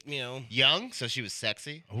 so Young, so she was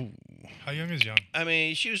sexy. Oh, How young is young? I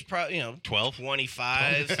mean, she was probably 12?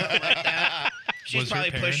 25, something like that. She's Was her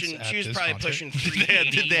probably parents pushing. at She was this probably concert? pushing Did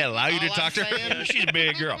 380. they allow you to All talk to I'm her? saying- She's a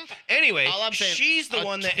big girl. Anyway, All I'm saying, she's the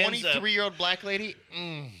one that ends up. 23-year-old black lady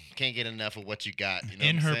can't get enough of what you got. You know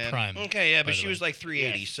In what I'm her saying? prime. Okay, yeah, by but the she way. was like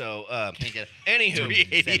 380. Yes. So, Can't get anywho,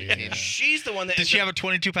 380. she's the one that Did ends she up. have a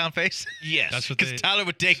 22-pound face? Yes. That's what Because they. Tyler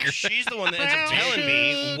would take her. She's the one that ends up telling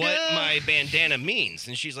me what my bandana means,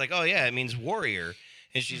 and she's like, "Oh yeah, it means warrior."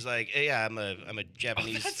 And she's like, hey, "Yeah, I'm a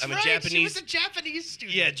Japanese. I'm a Japanese. She was a Japanese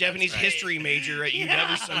student. Yeah, Japanese history major at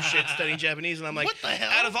UW or some shit studying Japanese." And I'm like, What the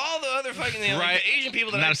hell? Out of all the other fucking Right. the Asian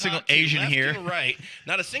people that Not I a single talked to, Asian left here. and right,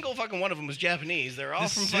 not a single fucking one of them was Japanese. They're all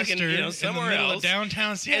This from sister fucking in the somewhere middle else. of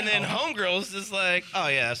downtown Seattle. And then homegirls is like, "Oh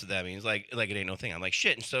yeah, that's what that means. Like it ain't no thing." I'm like,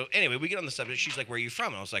 "Shit." And so anyway, we get on the subject. She's like, "Where are you from?"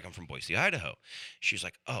 And I was like, "I'm from Boise, Idaho." She's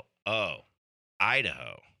like, "Oh,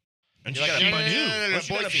 Idaho." And You're she like, got a no, bunch. no, no, no, no, She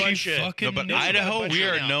got a Boise. bunch of. fucking No, but knows. Idaho, we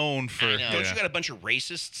are I know. known for. I know. Don't you got a bunch of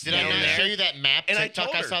racists Did I down not there? show you that map And I TikTok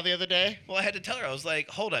told I her. saw the other day? Well, I had to tell her. I was like,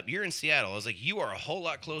 "Hold up, you're in Seattle." I was like, "You are a whole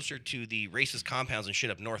lot closer to the racist compounds and shit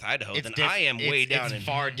up North Idaho It's than diff- I am way it's down in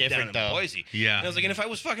far different, down in though. Boise." Yeah. And I was like, "And if I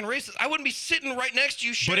was fucking racist, I wouldn't be sitting right next to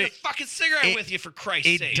you, sharing it- a fucking cigarette it- with you, for Christ's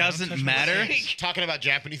It sake." doesn't touch my matter. face. Talking about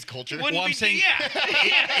Japanese culture. Wouldn't Well, I'm be- saying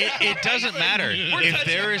it doesn't matter. We're If touching,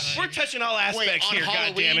 there is. we're touching all Wait, aspects on here.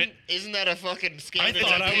 Halloween, goddammit. isn't that a fucking scam? I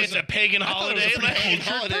thought I was It's a pagan holiday. I thought it was a pretty Like-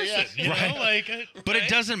 cultured holiday, yeah. person, you know? Right. Like, But it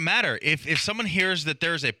doesn't matter. If someone hears that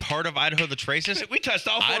there's a part of Idaho that's racist, We touched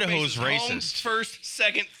all four Idaho's bases. Home, racist. first,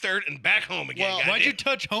 second, third, and back home again. Well, goddamn. why'd you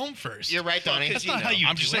touch home first? You're right, Donnie. That's not how you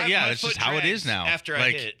I'm do just it. saying, yeah, My that's just foot how it drags is now. After I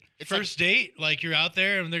Like, hit. It's First date, like you're out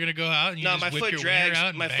there and they're gonna go out and you No, just my whip foot your drags. wiener out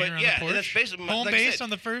and My bang foot, her on yeah, the and porch. that's basically Home like I base said, on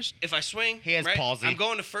the first. If I swing, He has right, palsy. I'm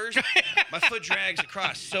going to first. My foot drags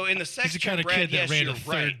across. So in the second, He's the kind of kid that ran to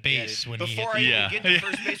third base when he hit before the I Yeah. even get to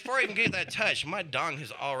first base, before I even get that touch, my dong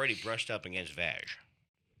has already brushed up against vag.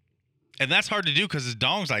 and that's hard to do because his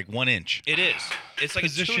dong's like 1 inch, It is. It's like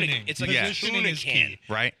Positioning. a tuna. It's like Yeah. a Positioning tuna is can. key.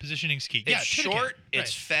 right? Positioning's key. It's Yeah, tuna can. short.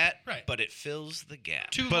 It's Right. fat. Right. But it fills the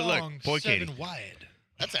gap. Too But look, long, boy, 7 Katie. wide.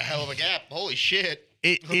 That's a hell of a gap. Holy shit.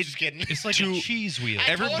 It I'm just kidding. It's like To- a cheese wheel. I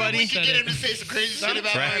told him everybody we could said get it. him to say some crazy shit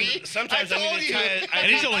about Right. Marie. Sometimes I told need to you. tie it.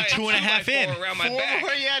 And he's only 2.5 in. around my Four back.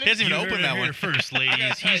 more, yeah, He hasn't even You opened heard that it one. here first, I ladies.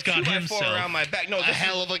 gotta tie He's got 2x4 himself. around my back. No, a this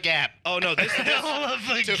hell of a gap Oh no, this is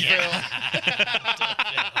to fill.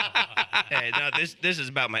 hey, no, this is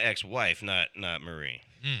about my ex-wife, not Marie.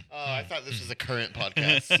 Oh, I thought this was a current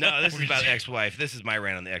podcast. No, this is about ex-wife. This is my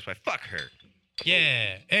rant on the ex-wife. Fuck her.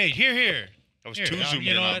 Yeah. Hey, here. I was Here, too you zoomed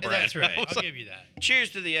know in on what? Brad. That's right. I was I'll like- give you that.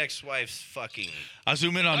 Cheers to the ex-wife's fucking. I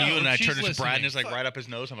zoom in on Oh, you and I she's turn to Brad listening. and it's like right up his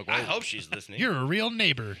nose. I'm like, I whoa. hope she's listening. You're a real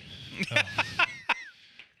neighbor.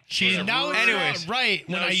 She's Well, now anyways. not right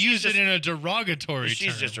when No, I she's use just- it in a derogatory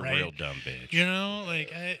She's term, just a right? real dumb bitch. You know,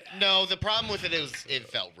 like No, the problem with it is it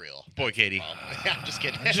felt real. Boy, Katie. I'm just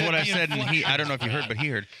kidding. That's what I said, and I don't know if you heard, but he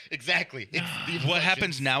heard. Exactly. It's the What inflections.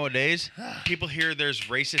 happens nowadays, people hear there's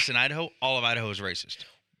racist in Idaho, all of Idaho is racist.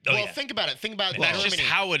 Well, think about it. Think about That's Germany. just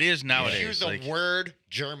how it is You nowadays. hear the Like, word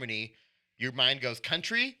Germany, your mind goes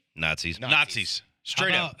country. Nazis. Nazis.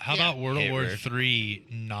 Straight up. How Yeah. about World War Hitler. III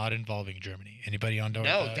not involving Germany? Anybody on board?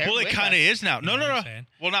 No, with that? they're Well, it with kind of us. is now. No, You know no, what no. I'm saying?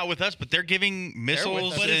 Well, not with us, but they're giving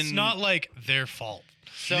missiles But and it's not like their fault.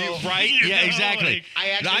 So right. You Yeah, know, exactly. like, I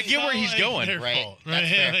actually I get where he's Like going. their Right. fault, That's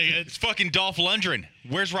right? fair. Like, It's fucking Dolph Lundgren.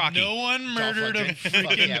 Where's Rocky? no one murdered a Lundgren. Fuck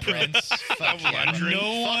freaking yeah, bro. prince. Fuck yeah, bro. No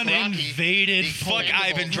Fuck one Rocky. invaded. The Fuck Expendables.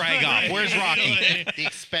 Ivan Dragoff. Where's Rocky? The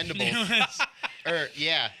Expendables.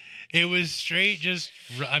 Yeah. It was straight just.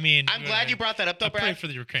 I mean, I'm glad you brought that up, though, I pray Brad. for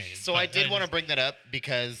the Ukrainians. So I did want to bring that up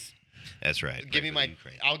because That's right. give me my.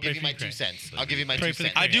 I'll Pray give you for my Ukraine. 2 cents. I'll give you my Pray 2 for the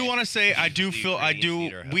cents. I do want to say I do feel I Ukrainians do.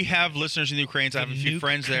 need our help. We have listeners in the Ukraine. I have a few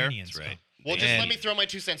friends there. That's right. Well, just And let me throw my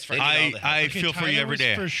 2 cents first. I feel for you every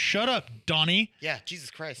day. Shut up, Donnie. Yeah, Jesus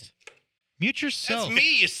Christ. Mute yourself. That's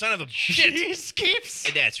me, you son of a shit. Jeez, keeps.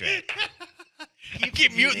 That's right. You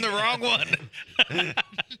keep muting the wrong one.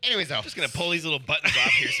 Anyways, though. I'm just gonna pull these little buttons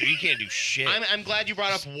off here so you can't do shit. I'm glad you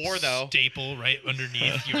brought up war, though. Staple right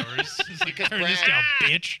underneath yours. It's like, Because turn this Brad- down,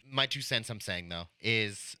 bitch. My 2 cents I'm saying, though,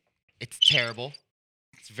 is it's terrible.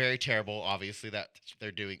 It's very terrible, obviously, that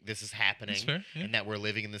they're doing this is happening That's fair, yeah. and that we're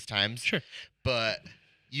living in this times. Sure. But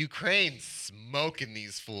Ukraine's smoking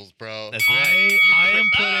these fools, bro. That's right. I am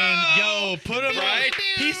putting. Put him Right?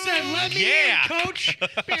 He said, "Let me Yeah. in, coach."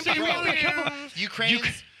 So you really come-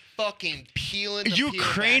 Ukraine's fucking peeling the peel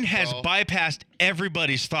Ukraine back, has bro. bypassed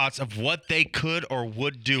everybody's thoughts of what they could or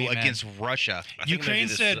would do Amen. against Russia. I think I'm gonna Ukraine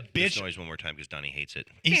do said, this "Bitch." noise one more time because Donnie hates it.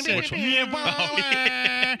 He said, Which one?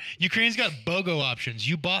 Ukraine's got BOGO options.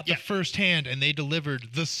 You bought the first hand, and they delivered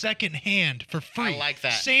the second hand for free. I like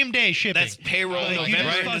that. Same day shipping. That's payroll Like, you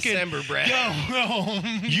November just and fucking December, Brad.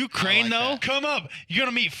 Go. Ukraine, I like though, that. Come up. You're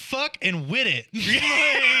gonna meet fuck and wit it.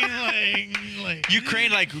 like,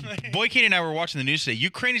 Ukraine, like Boy Kate and I were watching the news today.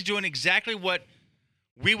 Ukraine is doing exactly what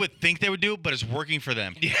we would think they would do, but it's working for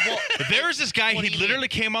them. Well, There is this guy, what he do you literally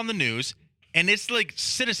came on the news, and it's like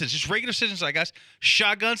citizens, just regular citizens like us,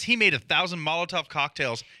 shotguns. He made 1,000 Molotov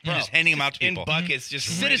cocktails and just handing them out to in people. buckets, just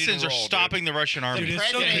Citizens ready to are roll, stopping the Russian army. Dude,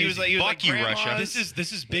 it's so Dude. crazy. He was like, Fuck you, Russia. grandmas,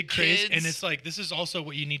 This is big craze, and kids. it's like this is also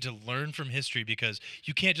what you need to learn from history because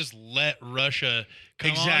you can't just let Russia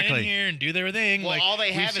come on Exactly. in here and do their thing. Well, like all they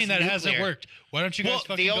we've have seen is that hasn't nuclear. worked. Why don't you guys Well,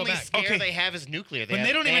 fucking the go only back? scare Okay. they have is nuclear. When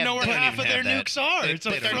they don't even know where half of their even have nukes are. It's a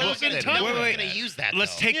But they're not frozen gonna, tundra. no Wait, one's wait. going to use that.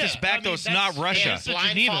 Let's though. take this Yeah, back, I though. mean, It's that's- not Russia. that's the Blind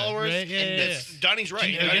Geneva, followers right? Yeah, and yeah, this- yeah. Donnie's right.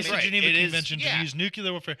 Against Donnie's the right. Geneva It is- Convention to yeah. use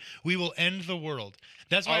nuclear warfare, we will end the world.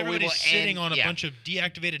 That's why Oh, we everybody's will sitting end- on a yeah. bunch of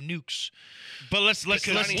deactivated nukes. But let's Because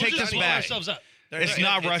take we'll this just blow back. ourselves up. It's Right.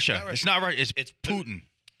 not It's Russia. not It's not Russia. It's It's Putin.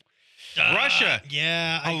 Russia.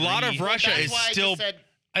 Yeah, I A lot agree. of Russia That's is why I still. just said,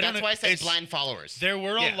 I don't that's know, why I said it's- blind followers. There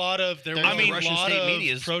were a Yeah. lot of I mean, a Russian lot state of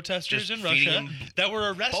media's protesters just in feeding Russia them that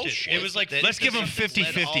were arrested. bullshit It was like that- Let's give him That's led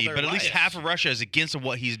all 50-50, their but at least lives. half of Russia is against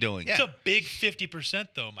what he's doing. it's a big 50%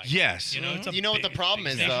 though, Mike. Yes. You know, it's a You know what big- the problem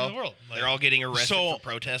big is, nation in though? the world. Like, They're all getting arrested So- for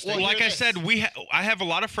protesting. Well, Like hear I this. said, I have a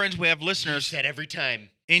lot of friends. We have You listeners said every time.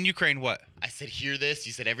 in Ukraine. What? I said, hear this.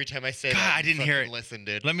 You said every time I said God, that. I you didn't hear fucking it. Listen,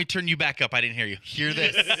 dude. Let me turn you back up. I didn't hear you. Hear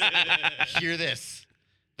this. Hear this.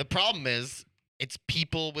 The problem is, it's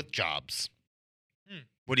people with jobs.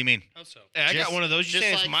 What do you mean? How so? Hey, I got Just- one of those. You just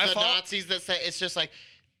saying like it's my the fault? Nazis that say it's just like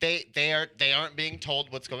they aren't being told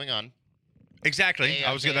what's going on. Exactly. They That's are- what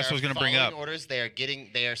I was they are going to bring up. following orders. They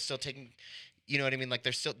are still taking. You know what I mean? Like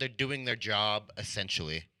they're doing their job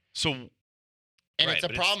essentially. So And Right, it's a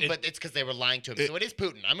but it's- problem, it- but it's because they were lying to him. It- So it is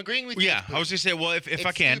Putin. I'm agreeing with you. yeah, it's I was Putin. going to say, well, if It's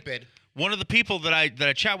I can, stupid. one of the people that I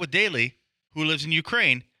chat with daily, who lives in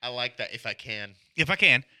Ukraine, I like that. If I can.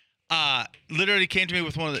 literally came to me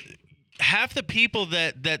with one of the half the people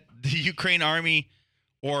that the Ukraine army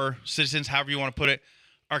or citizens, however you want to put it,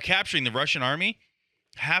 are capturing the Russian army.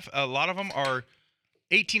 A lot of them are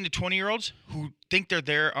 18 to 20-year-olds who think they're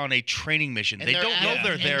there on a training mission. And They they're don't out know of-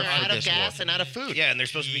 they're and there they're for out of this gas war. and out of food. Yeah, and they're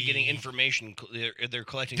supposed to be getting information. They're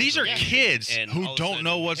collecting. These are information, kids and who all of a don't sudden,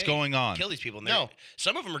 know what's hey, going on. Kill these people. And No.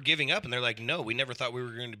 some of them are giving up, and they're like, "No, we never thought we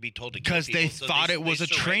were going to be told to kill Because they people." So thought it was they a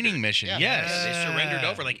training surrendered. mission. Yeah. Yes. Yeah, they surrendered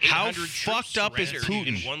over like How 800 troops fucked up is surrendered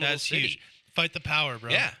in Putin? one That's little huge. city. Fight the power,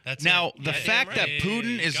 bro. Yeah. That's Now, it. the Yeah, fact that yeah,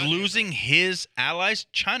 Putin yeah, is goddamn losing right. his allies,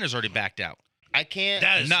 China's already backed out. I can't.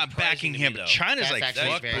 That is Not surprising backing to him, me, but though. China's That's like, actually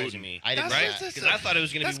fuck very- Putin. me. I didn't know Right? that. Because I thought it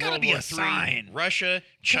was going to That's be gotta World be War a III, sign. Russia,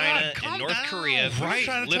 China, calm and North down. Korea, We were Right.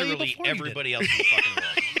 trying to tell you literally before you did. everybody else in the fucking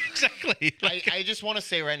world. Exactly. I just want to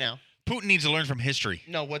say right now. Putin needs to learn from history.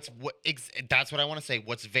 No, that's what I want to say.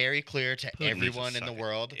 What's very clear to Putin needs to everyone in the suck a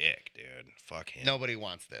world. dick, dude. Fuck him. Nobody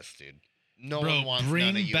wants this, dude. No Bro, one wants none bring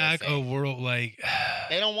of back USA. a world like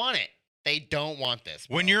They don't want it. They don't want this.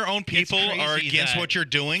 When bro. your own people are crazy against that what you're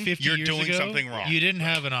doing, 50 you're years doing ago, something wrong. You didn't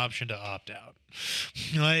have an option to opt out.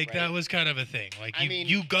 Like Right. that was kind of a thing. Like I you, mean,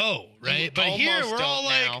 you go, right? You But here almost we're all don't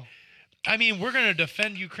like, now. I mean, we're gonna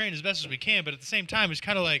defend Ukraine as best as we can, but at the same time, it's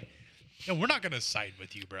kind of like, no, we're not gonna side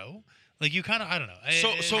with you, bro. Like you kind of, I don't know.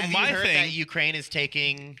 So Have my you heard thing- that Ukraine is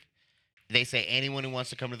taking? They say anyone who wants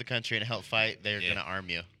to come to the country and help fight, they're Yeah. gonna arm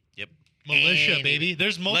you. militia, And- baby.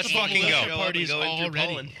 There's multiple fucking militia go. parties Go in through already.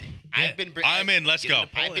 Poland. Yeah. I've been. I'm in. Let's go.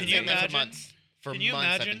 I've been Can you saying that for imagine? months. For Can you months,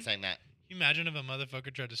 I've imagine? been saying that. Can you imagine if a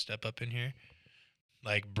motherfucker tried to step up in here,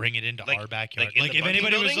 like bring it into Like- our backyard? like in Like the if bunking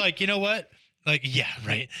anybody was building? like, you know what? Like, yeah,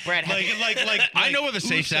 right. Brad, have Like I know where the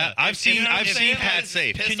safe's at. I've seen Pat's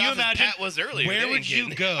safe. Can you imagine? Pat was earlier. Where They would ain't you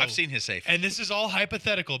getting- go? I've seen his safe. And this is all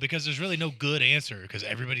hypothetical because there's really no good answer because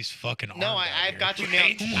everybody's fucking armed No, out I've here. got you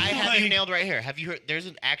nailed. I have you Like- nailed right here. Have you heard? There's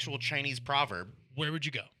an actual Chinese proverb. Where would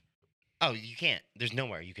you go? Oh, you can't. There's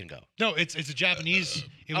nowhere you can go. No, it's a Japanese.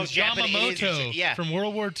 It Oh, was Japanese, Yamamoto yeah. from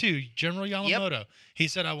World War II. General Yamamoto. He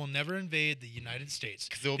said, "I will never invade the United States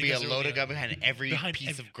Because there will be a load of gun behind every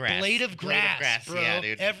piece of grass. Blade of grass, bro. Yeah,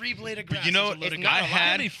 dude. Every blade of grass. you know, is a load it's of not gun. a How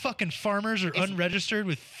lot. many fucking farmers are unregistered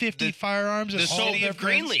with 50 the- firearms and The all city their of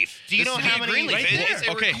friends? Greenleaf. Do you The know city how of many- Greenleaf? right It's there.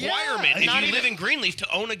 a Okay. requirement if not you live even- in Greenleaf to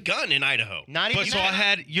own a gun in Idaho. Not even. But so I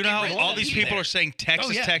had, you know how rid of all the these people people there. are saying Texas,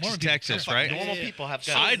 Oh, yeah, Texas, more people. Texas, Oh, right? normal yeah. people have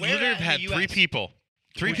So guns. I where literally at have in had the 3 US? people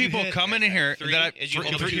Three Would you people hit- coming in here. Three, that as you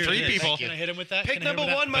hold three, up three your fist. people. Can I hit him with that? Pick Can I hit him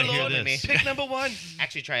number with one, my that? But hear lord. this. Pick number one.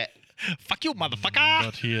 Actually, try it. Fuck you, motherfucker.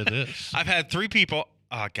 But hear this. I've had 3 people.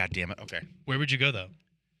 Oh, God damn it. Okay. Where would you go though?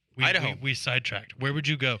 Idaho. We sidetracked. Where would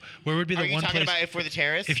you go? Where would be Are the you one talking place? about if we're the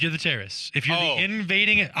terrorists? If you're the terrorists, if you're Oh. the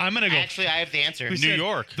invading it, I'm gonna go. Actually, I have the answer. Who New said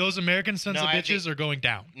York. Those American sons No, of I have bitches are going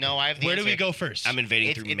down. No, I have the Where answer. do we go first? I'm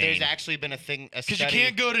invading through Maine. There's actually been a Because you study.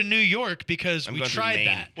 can't go to New York because I'm we going through tried Maine.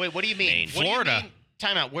 that. Wait, what do you mean? Maine. What do you Florida. mean?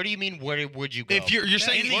 Time out. Where do you mean? Where would you go? If you're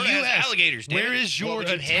saying In the Florida has U.S., alligators, damn where it. is What your would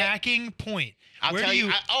you hit? attacking point? I'll Where tell do you-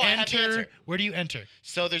 you I have the enter? answer. Where do you enter?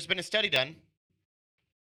 So there's been a study done.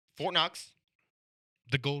 Fort Knox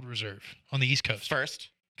The Gold Reserve on the East Coast. first.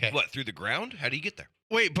 Okay. What, through the ground? How do you get there?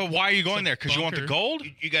 Wait, but why are you going a there? Because you want the bunker. gold?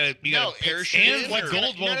 You got No, to it's- parachute and in, what or-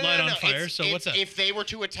 gold won't light on fire, It's- so it's- what's up? If they were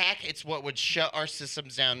to attack, it's what would shut our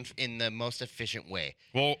systems down in the most efficient way.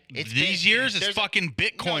 Well, It's these been- years it's there's a- fucking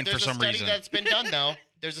Bitcoin for there's some a study reason. that's been done though.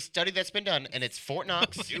 There's a study that's been done, and it's Fort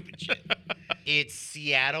Knox. Stupid shit. It's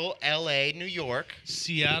Seattle, L.A., New York.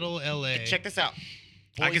 Seattle, L.A. Check this out.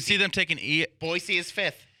 I can see them taking Boise is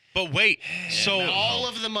fifth. But wait, so All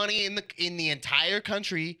of the money in the entire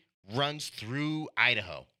country runs through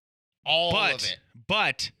Idaho. All of it.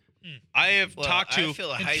 but I have Well, talked I to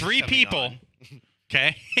feel a heist 3 coming people. on.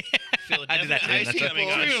 Okay, Feel a I did that definite to him, heist that's coming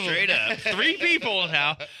right. on Three of them. straight up. 3 people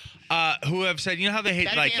now who have said, you know how they hate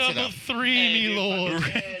That's like the answer, though. Number 3, me lord.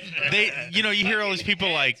 they, you hear all these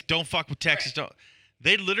people like, don't fuck with Texas. Don't.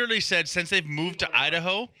 They literally said since they've moved to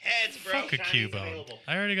Idaho, Heads, bro. Fuck a Cubone.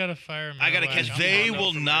 I already got a fire. I gotta marijuana. catch they Cubone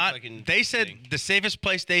will from my not. fucking They said thing. the safest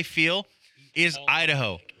place they feel is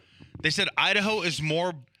Idaho. They said Idaho is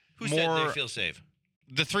more. Who said more they feel safe?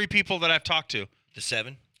 the 3 people that I've talked to. The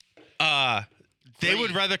 7? They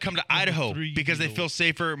would rather come to Idaho 3 because they years feel old.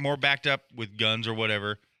 safer, more backed up with guns or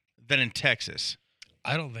whatever, than in Texas.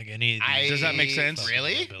 I don't think any of these. Does that make sense?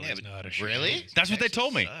 Really? hillbillies know how to shoot Really? guns. That's what they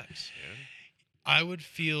told me. Sucks, dude. I would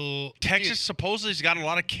feel. Texas supposedly has got a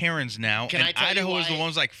lot of Karens now, Can and I tell you Idaho is the why?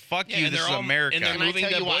 ones like, fuck Yeah, you, and this they're is all- America. And they're Can I moving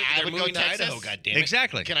tell to you why I they're would go moving to Texas? Idaho, goddammit.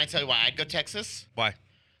 Exactly. Can I tell you why I'd go Texas? Why?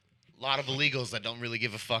 A lot of illegals that don't really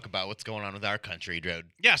give a fuck about what's going on with our country, dude.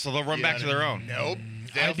 Yeah, so they'll run back to their own. Nope.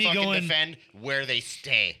 They'll I'd be fucking going- defend where they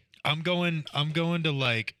stay. I'm going to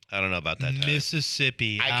like I don't know about that. Tyler.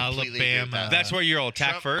 Mississippi, I completely agree with Alabama. that. That's where you'll attack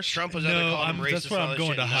Trump, first? Trump was No, out there calling I'm- them that's racist where and I'm all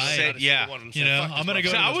going that to shit, and hide. not a single Yeah. one of them You said, know, "Fuck this I'm gonna go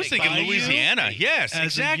motherfucker." So to I was thinking Bayou. Louisiana. Yes, As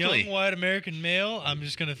exactly. a young white American male, I'm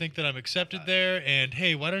just gonna think that I'm accepted there. And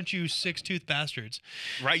hey, why don't you 6-tooth bastards?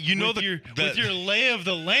 Right? You know with your lay of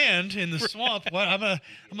the land in the swamp. What I'm gonna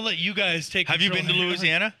let you guys take. Have you been to control.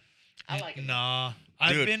 Louisiana? I like it. Nah.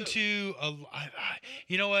 I've Dude. been to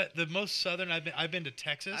you know what? The most southern I've been to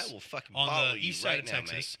Texas. I will fucking on follow the you east right side of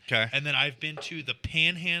now, Texas. Okay. And then I've been to the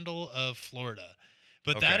panhandle of Florida.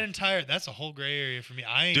 But Okay. that's a whole gray area for me.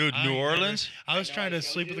 I Dude, I New ain't Orleans? I was trying to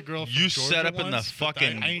sleep with a girl from You Georgia set up in the once, but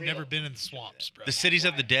fucking- I ain't never been in the swamps, bro. The cities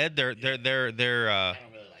of the dead, their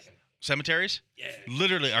cemeteries,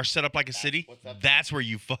 literally are set up like a city. That's where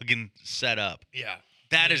you fucking set up. Yeah.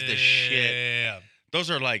 That is the shit. Yeah. Those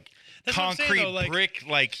are like That's what I'm saying, concrete though, like- brick.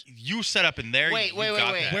 Like you set up in there. Wait, you wait, wait,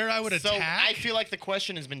 got wait. that. Where I would So attack. I feel like the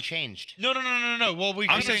question has been changed. No. Well,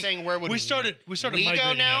 I'm You're saying where would we started we migrating go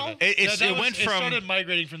out now? of it. It That went it from- started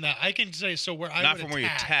migrating from that. I can say so where I Not would from where you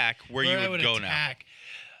attack, attack, where you I would go now. attack,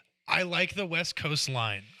 I like the West Coast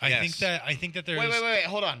line. I Yes. think that there's Wait,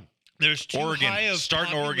 hold on. there's too Oregon. high of Start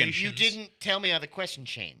in Oregon. You populations. didn't tell me how the question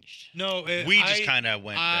changed. No, We just kind of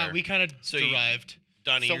went there. we kind of So you- derived.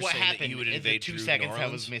 Donnie, So you're what saying that happened you would in the invade 2 through seconds New that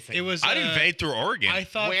Orleans? was missing? It was. I'd invade through Oregon. I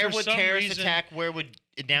thought Where for would some terrorists reason, attack? Where would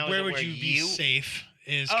now? Where is it would where you be safe?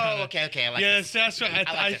 Is Oh, kinda, okay. I like yes, this. that's what I like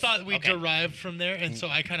I this. thought we Okay. derived from there, and so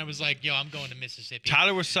I kind of was like, "Yo, I'm going to Mississippi."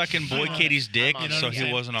 Tyler was sucking Boy on it. Katie's dick, I'm on it. so You know what he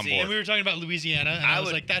I'm wasn't on saying? And board. we were talking about Louisiana, and I I was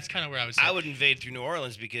would- like, "That's kind of where I was." I would invade through New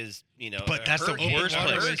Orleans because But that's the worst a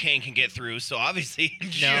place. hurricane can get through, so obviously No.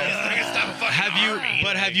 it's not gonna stop a fucking Have you? army.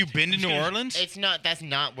 But have you been to New Orleans? It's not. That's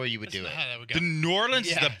not where you would That's do not it. how that would go. The New Orleans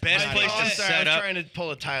is Yeah. the best I place know. to I'm sorry, set I was up. trying to pull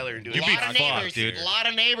a Tyler and do it. You'd A be lot of fucked, neighbors, dude. A lot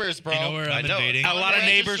of neighbors, bro. You know where I I'm know. invading? A lot of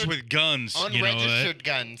neighbors Unregistered- with guns. You know what? Unregistered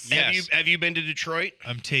guns. Yeah. Have you been to Detroit?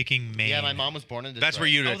 I'm taking Maine. Yeah, my mom was born in Detroit. That's where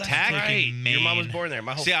you'd Oh, that's attack. right. Taking Your mom was Maine. born there.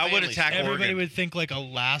 My whole See, I would family's attack from there. Everybody Oregon. would think like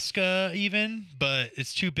Alaska, even, but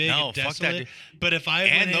it's too big No, and fuck that, desolate. dude. But if I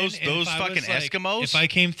And went in those and if I was, fucking like, Eskimos? if I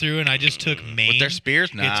came through and I just took Maine With their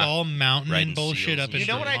spears? Nah. it's all mountain Riding and bullshit seals up and in You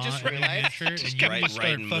know what I just Vermont and New realized? Hampshire, Just and you riding- just start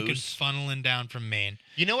riding fucking moose. funneling down from Maine.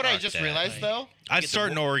 You know what I Fuck just that. realized though? I'd get start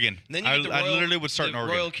the in Oregon. And then you I get the Royal, literally would start in the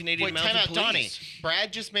Oregon. Royal Canadian Wait, time Mounted out, Donnie. Police.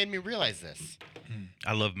 Brad just made me realize this.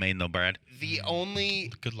 I love Maine though, Brad. The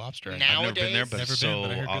only Good lobster. Now- I've never been there, Nowadays- but Never it's been, so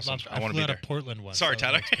but I heard good awesome. lobster. I want to flew be out there. of Portland once. Sorry,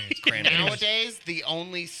 That was Tyler. my experience. nowadays the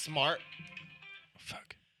only smart.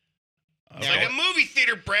 Fuck. It's like a movie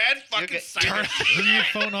theater, Brad. Fucking good. silent. Turn your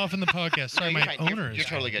phone off in the podcast. Sorry, No, my you're fine. owner You're is.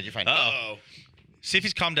 totally good. You're fine. Uh-oh. See if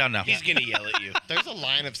he's calmed down now. He's gonna yell at you. There's a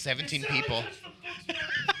line of 17 people.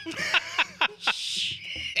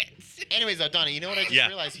 Anyways, though, Donnie, you know what I just Yeah.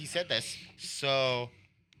 realized? He said this. So,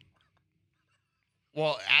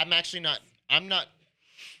 well, I'm not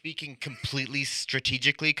speaking completely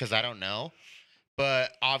strategically because I don't know.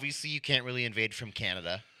 But obviously, you can't really invade from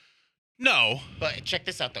Canada. No. But check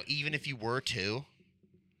this out, though. Even if you were to,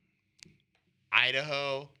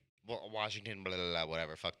 Idaho, Washington, blah, blah, blah,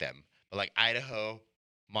 whatever, fuck them. But like Idaho,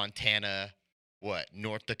 Montana,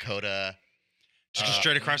 North Dakota, Just go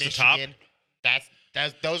straight across the top. Michigan,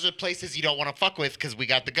 those are places you don't want to fuck with because we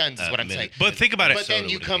got the guns. Is what I'm saying. But think about it. But then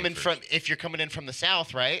Minnesota you would've come came in from if you're coming in from the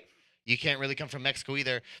south, right? You can't really come from Mexico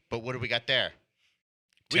either. But what do we got there?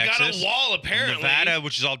 We got Texas, a wall, apparently. Nevada,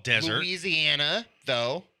 which is all desert. Louisiana,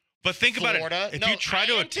 though. But think Florida. about it. If No, you try I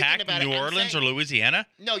to am thinking attack about it. New I'm Orleans saying- or Louisiana,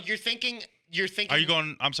 No, you're thinking. are you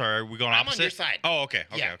going? I'm sorry. Are we going I'm on opposite? your side. Oh, okay.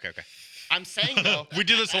 Okay. Yeah. Okay. I'm saying though. We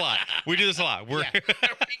do this a lot. We're Yeah.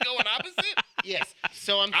 Are we going opposite? Yes.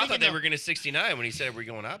 So I'm I thinking thought they though, were going to 69 when he said we're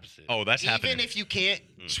going opposite. oh, that's even happening. if you can't.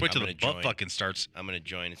 Switch to I'm the gonna butt join. fucking starts. I'm going to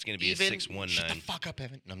join. It's going to be Even a 619. Shut the fuck up,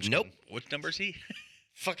 Evan. No, I'm just Nope. kidding. What number is he?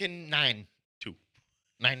 Fucking 9. 2.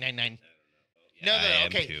 999. Yeah, No, I am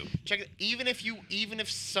okay. too. Check it. Even if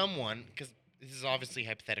someone, because this is obviously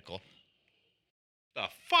hypothetical, The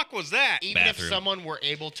fuck was that? even if Bathroom. someone were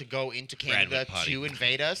able to go into Brad Canada went potty. to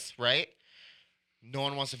invade us, right? No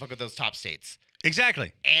one wants to fuck with those top states.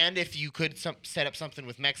 Exactly. And if you could set up something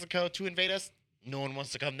with Mexico to invade us, no one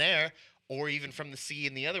wants to come there, or even from the sea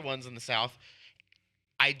and the other ones in the south.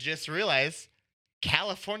 I just realized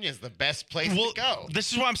California is the best place to go.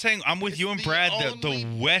 This is what I'm saying. I'm with It's you and the Brad. The only-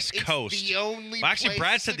 West It's Coast. the only Well, actually, place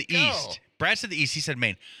Brad said to the go. East. Brad said the East. He said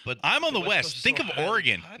Maine. But I'm on the West. Coast is Think so of highly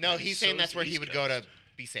Oregon. populated. No, he's So saying is that's the where he East would go Coast. to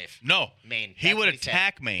be safe. No. Maine. He That's would what said.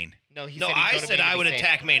 attack Maine. No, he No, said he'd I go to said Maine I to would be safe.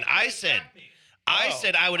 attack Maine. I said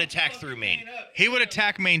Oh. I would attack through Maine. He would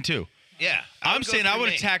attack Maine too. Yeah. I'm saying I would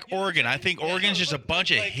attack Oregon. I think Oregon's just a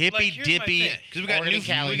bunch of hippy dippy. Because we got Oregon and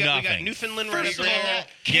Cali. we got Nothing. Newfoundland First right of all, there.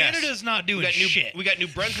 Canada's not doing shit. We got New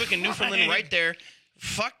Brunswick and Newfoundland right there.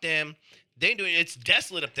 Fuck them. They ain't doing it. It's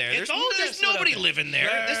desolate up there. It's There's all there's desolate up nobody there. living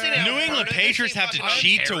there. This ain't New Alberta. England This Patriots ain't have to fucking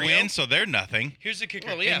cheat to Ontario. win, so they're nothing. Here's the kicker.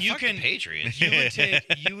 Well, yeah, and you fuck can the Patriots.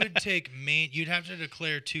 you would take Maine. You'd have to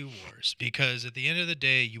declare 2 wars because at the end of the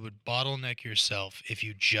day, you would bottleneck yourself if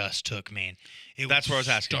you just took Maine. It That's would what I was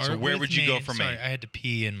asking. So start where with would you go Maine. from Sorry, Maine? I had to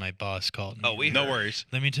pee and my boss called me. Oh, we No heard. worries.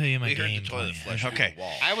 Let me tell you my We heard game the toilet plan. flush Okay. through the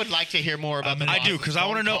wall. I would like to hear more about the I do, boss's 'cause I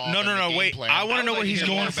wanna phone know- call no, and no, the no, game wait. plan. I wanna would know like where to he's hear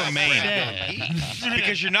going more from about Maine. Brad.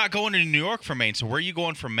 Because you're not going to New York from Maine. So where are you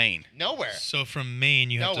going from Maine? Nowhere. So from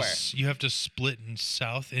Maine, you have Nowhere. you have to split in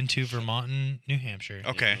south into Vermont and New Hampshire.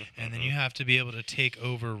 Okay. And then you have to be able to take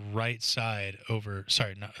over right side over.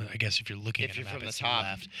 Sorry, not, I guess if you're looking If at you're a map, from the it's top.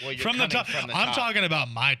 left. Well, you're From the coming top. from the I'm top. talking about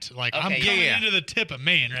I'm Okay, coming yeah. into the tip of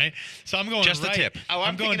Maine, right? So I'm going Just the right. tip. Oh,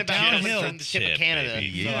 I'm going thinking about coming downhill. from the tip of Tip, Canada.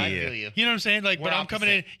 baby. So I Yeah. feel you. You know what I'm saying? Like, We're but I'm coming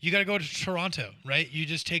in. opposite. You got to go to Toronto, right? You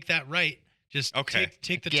just take that right. Just Okay.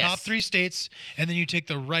 take the Yes. top 3 states, and then you take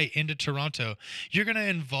the right into Toronto. You're gonna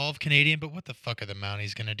involve Canadian, but what the fuck are the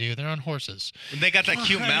Mounties gonna do? They're on horses. They got that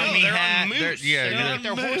cute No, mountain they're on hat. moose. Yeah. They're yeah. on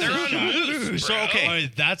their horses. They're on Shot. moose, So, bro. okay. All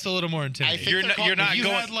right, that's a little more I intimidating. think You're they're not- called you're not If you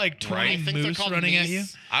going- had like 20 I think they're moose called running at you.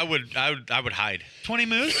 meese. I would hide. 20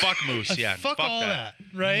 moose? Fuck moose. Yeah. Fuck all that,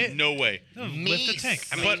 right? No way. No, lift the Meese. tank.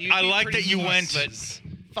 I mean, But you'd I be like pretty that you moose, went. but-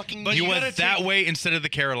 Fucking But You you went gotta that take- way instead of the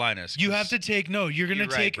Carolinas. You have to take you're gonna You're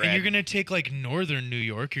right, take Brad. you're gonna take like northern New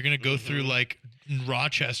York. You're gonna go through like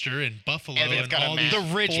Rochester and Buffalo Evan's and got a all map. these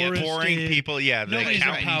the rich, forested- boring people. Yeah. The Nobody's in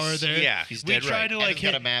accountants. power there. Yeah. He's We dead tried right. to like Evan's got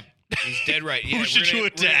a hit. map. He's dead right. Yeah, Who should you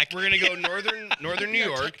attack? We're gonna go northern New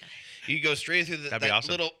York. You go straight through That'd be that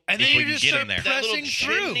awesome. little And If then we you can just get start him there. that little pressing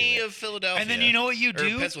through. chimney of Philadelphia. And then you know what you or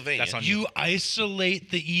do? Pennsylvania. That's on You isolate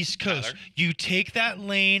the East Coast. Tyler? You take that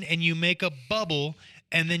lane and you make a bubble,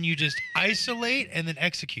 and then you just isolate and then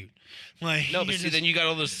execute. Like No, you're but see, just- then you got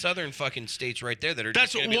all those southern fucking states right there that are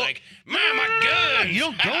That's just gonna be what- like, "Man, my guns!" you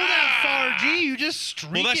don't go that far, G. You just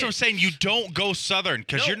streak Well, that's it. what I'm saying. You don't go southern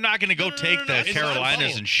because No. you're not going to go No, take no, the it's not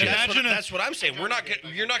Carolinas both. and shit. Imagine That's what I'm saying.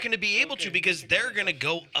 You're not gonna be able to because they're gonna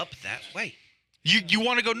go up that way. You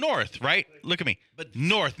want to go north, right? Look at me.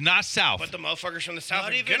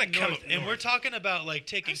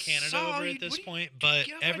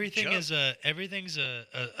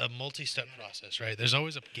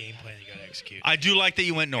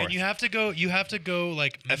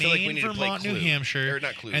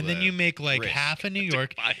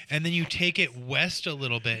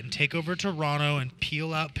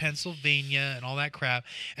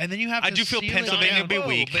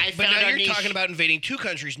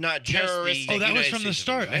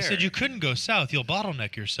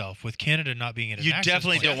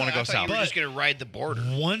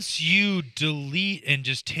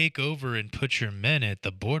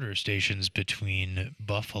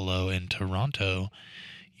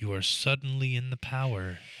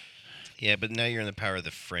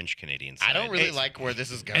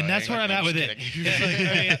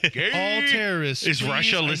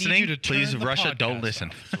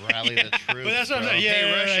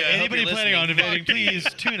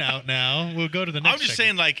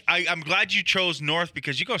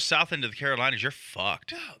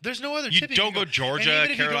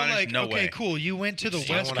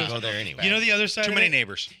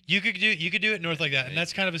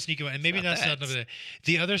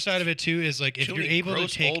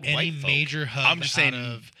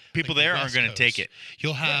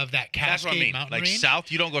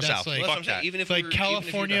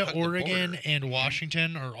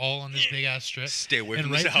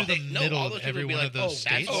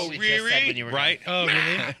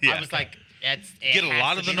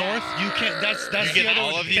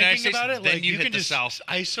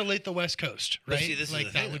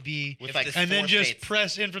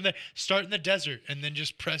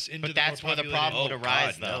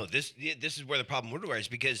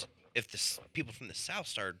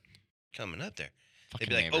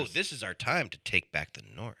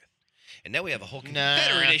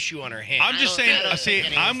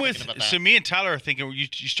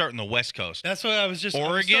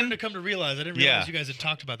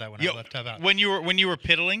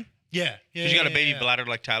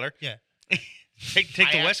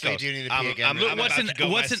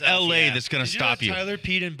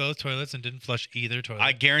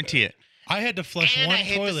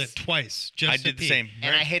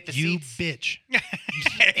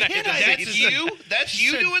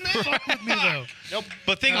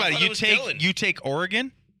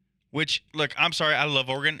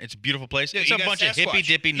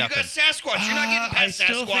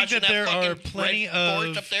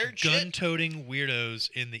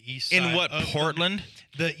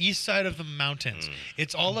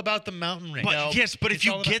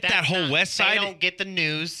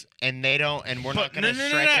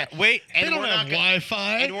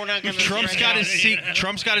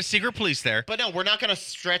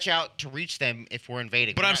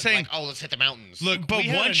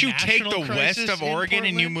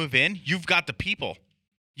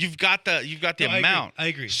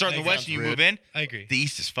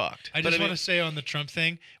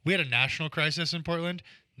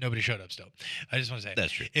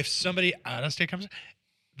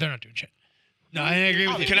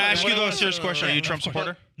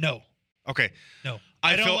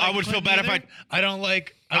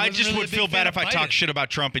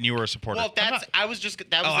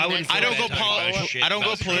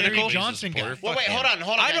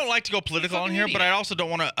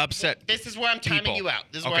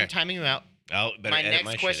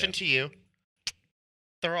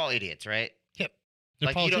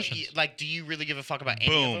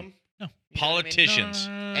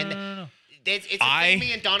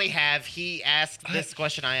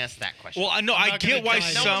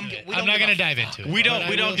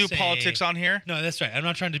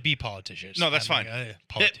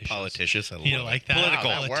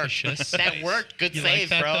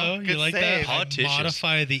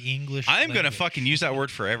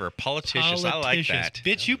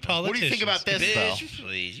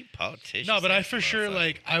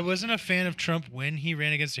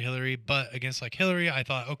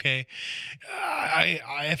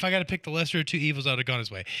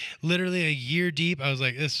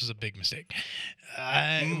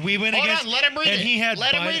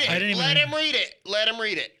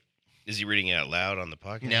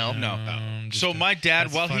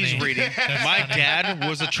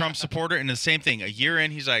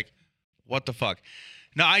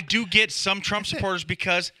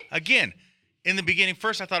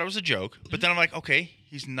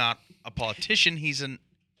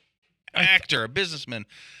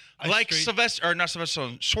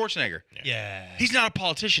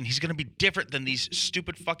 different than these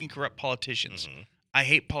stupid fucking corrupt politicians. I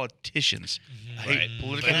hate politicians. I hate Right.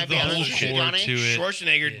 political Can I be the honest whole with you, core Johnny? to it.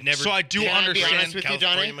 Schwarzenegger Yeah. never. So I do Can I be honest understand. with you,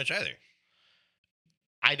 California Johnny? much either.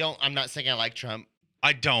 I'm not saying I like Trump.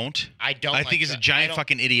 I don't. I don't. I like think he's a Trump. I giant don't-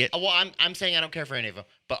 fucking idiot. Well, I'm saying I don't care for any of them.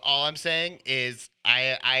 But all I'm saying is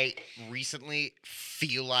I recently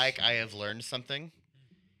feel like I have learned something,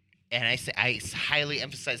 and I highly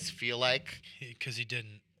emphasize feel like, Because he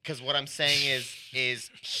didn't. because what I'm saying is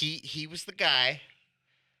he was the guy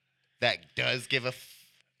that does give a.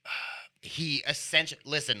 He essentially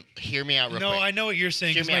listen. Hear me out real No, quick. I know what you're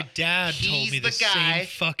saying Hear because me my out. dad told He's me the the guy- same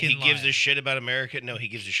fucking He gives lie. a shit about America. No, he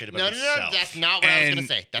gives a shit about No, himself. that's not what I was gonna And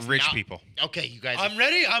say. That's rich not, people. Okay, you guys. I'm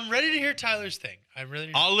ready. I'm ready to hear Tyler's thing. I'm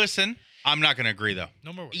ready. I'll listen. I'm not going to agree, though.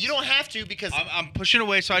 No more words. You don't have to because I'm pushing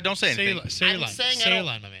away so I don't say say your, anything. say your I'm line. saying I Say your don't-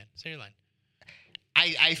 line, my man. Say your line.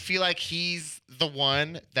 I feel like he's the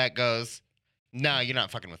one that goes, no, you're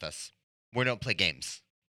not fucking with us. We don't play games.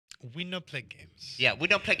 We no play games. Yeah, we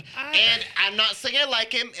don't play. And I'm not saying I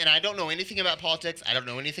like him, and I don't know anything about politics. I don't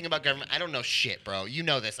know anything about government. I don't know shit, bro. You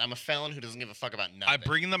know this. I'm a felon who doesn't give a fuck about nothing. I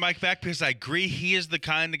bring the mic back because I agree he is the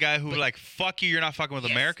kind of guy who like, fuck you, you're not fucking with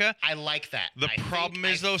Yes, America. I like that. The problem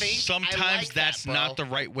is, though, sometimes that's not the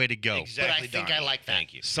right way to go. Exactly. But I think Donnie. I like that.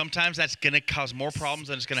 Thank you. Sometimes that's going to cause more problems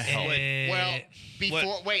than it's going to help. Well,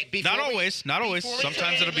 before Not always. Not always. before we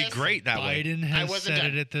Sometimes turn it'll be this- great that way. Biden I has wasn't said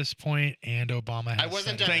done. it at this point, and Obama has I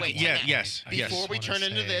wasn't said done. it. Thank Wait, you. Yeah, time out. yes. Before Yes. we turn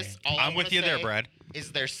into this, all I I'm with wanna you there, say Brad.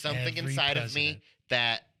 Is there something Every inside of me president.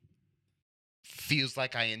 that feels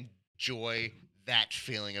like I enjoy that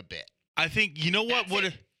feeling a bit? I think, you know what That's would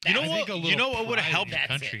it. have, I think a little you know what would have pride helped? in your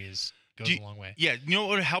That's country goes Do a you- long way. Yeah, you know what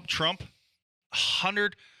would have helped Trump?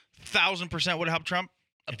 100,000% would have helped Trump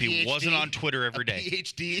A if he wasn't PhD? on Twitter every A day.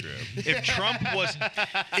 PhD. If Trump was,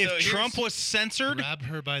 if Trump was censored Grab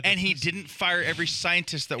her by the and he pussy. didn't fire every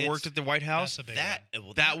scientist that worked at the White House, That's a big That one.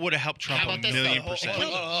 well, that would have helped Trump How a about this, million though? percent.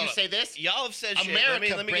 Hold on. You say this? Y'all have said shit.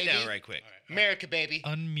 America, Let me get down baby. right quick. America, baby.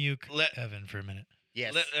 Unmute Let- Evan for a minute.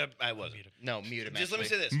 Yes. I wasn't. Unmute him. No, mute him. Just let me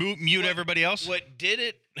actually. say this. Mute What- everybody else. What did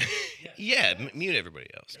it? Yeah, mute everybody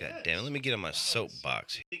else. God damn it. Let me get on my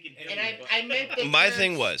soapbox. And I meant the My term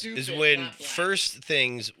thing is stupid, when not black. first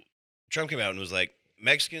things Trump came out and was like,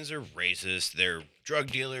 Mexicans are racist, they're drug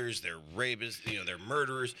dealers, they're rapists, they're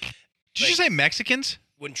murderers. Did you just say Mexicans?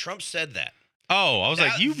 When Trump said that, Oh, I was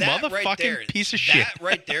like, you that motherfucking right there, piece of shit. That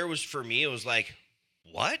right there was for me. It was like,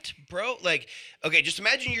 what, bro? Like, okay, just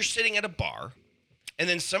imagine you're sitting at a bar, and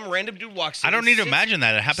then some random dude walks in. I don't need to sits- imagine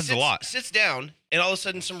that. It happens a lot. Sits down, and all of a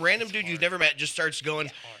sudden, some random dude you've never met just starts going,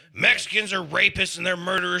 Mexicans are rapists, and they're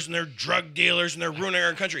murderers, and they're drug dealers, and they're ruining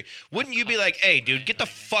our country. Wouldn't you be like, hey, dude, get the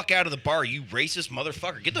fuck out of the bar, you racist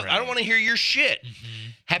motherfucker. I don't want to hear your shit.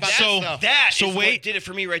 How about So- this, though? That So is wait. what did it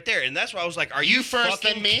for me right there. And that's why I was like, are You you first,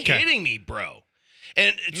 fucking then me? kidding me, bro?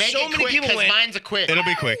 And Make so it many quick, people because went, mine's a quick. It'll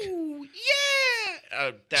be quick. "Ooh,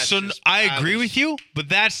 yeah. That's So just- I agree was- with you, but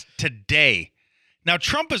that's today. Now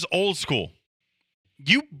Trump is old school.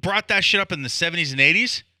 You brought that shit up in the 70s and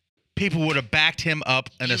 80s, people would have backed him up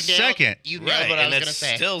in You a nailed- second. You nailed Right, what I and was going to that's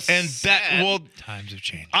say. still And that, sad. well, Times have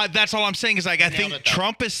changed. that's all I'm saying is like I nailed think it, though.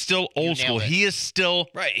 Trump is still old nailed school. it. He is still.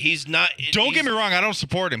 Right, he's not. Don't get he's- me wrong. I don't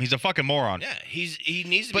support him. He's a fucking moron. Yeah, he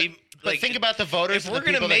needs to but, be. but Like, think about the voters if and we're the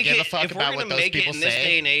gonna people that make give it, a fuck if we're about gonna what those make it people in this day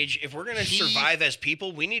say. and age, if we're gonna He- survive as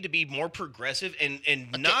people, we need to be more progressive and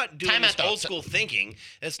not doing time this out, though. old school thinking.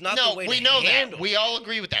 That's not No, the way we to know handle. that. We all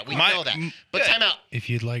agree with that. We My- know that. m- But Good. time out. If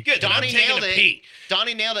you'd like, Good. to- I'm Donnie taking nailed a it. pee.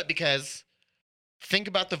 Donnie nailed it because think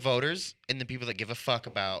about the voters and the people that give a fuck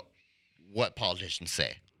about what politicians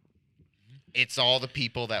say. It's all the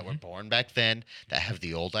people that were born back then that have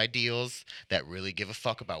the old ideals that really give a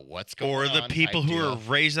fuck about what's going Or on. the people who are ideal.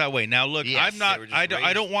 raised that way. Now, look, Yes, I'm not. they were just I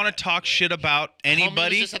don't raised want that to talk way. shit about Homie was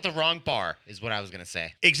anybody. just at the wrong bar, is what I was gonna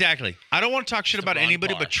say. Exactly. I don't want to talk shit It's the about wrong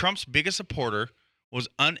anybody, bar. but Trump's biggest supporter was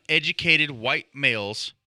uneducated white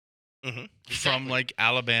males Mhm. from like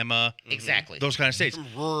Alabama, Exactly. those kind of states.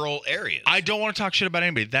 From rural areas. I don't want to talk shit about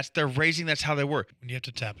anybody. That's their raising. That's how they work. when you have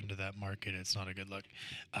to tap into that market, it's not a good look.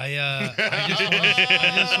 I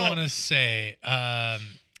just want to say,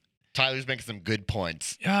 Tyler's making some good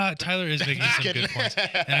points. Tyler is making Just some kidding. good points,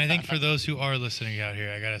 and I think for those who are listening out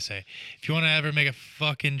here, I gotta say, if you want to ever make a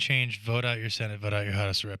fucking change, vote out your Senate, vote out your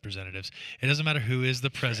House of Representatives. It doesn't matter who is the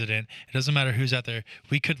president. It doesn't matter who's out there.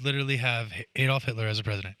 We could literally have Adolf Hitler as a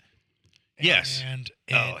president. Yes. And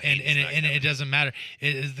Oh, Hayden's not it doesn't matter.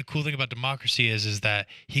 The cool thing about democracy is that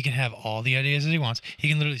he can have all the ideas that he wants. He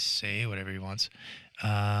can literally say whatever he wants.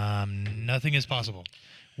 Nothing is possible.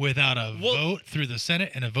 without a Well- vote through the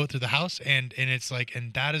Senate and a vote through the House, and it's like,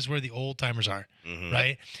 and that is where the old timers are,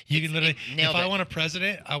 right? You can literally, nailed if I it. want a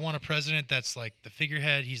president, I want a president that's like the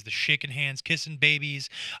figurehead. He's the shaking hands, kissing babies.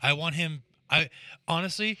 I want him. I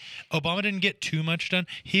honestly, Obama didn't get too much done.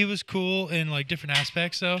 He was cool in like different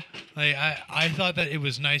aspects, though. Like I thought that it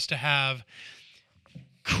was nice to have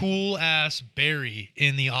cool ass Barry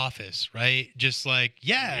in the office, right? Just like,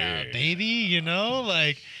 yeah, baby, you know,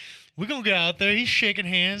 like we're gonna get out there. He's shaking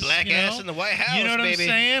hands. Black you ass know? in the White House, You know what baby. I'm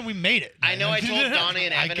saying? We made it. I know I told Donnie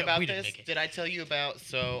and Evan about we didn't this. make it. Did I tell you about?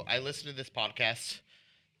 So I listened to this podcast.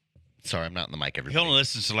 Sorry, I'm not in the mic. He Everybody. only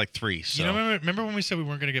listens to like 3. So You know, remember when we said we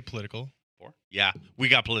weren't gonna get political? 4? Yeah, we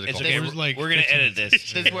got political. It's okay. It was like We're gonna 15 edit this.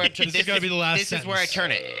 This is where This has gotta be the last This is where I sentence.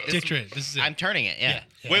 turn it. This is it. I'm turning it. Yeah.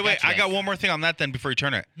 Yeah. Wait, I I got got one more thing on that then before you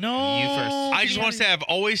turn it. No, You first. I just want to say I've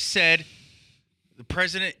always said the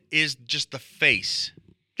president is just the face.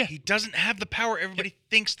 Yeah. He doesn't have the power everybody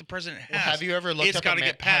thinks the president has. Well, have you ever looked It's up? gotta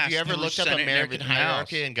get passed Have you ever through looked up Senate and American everything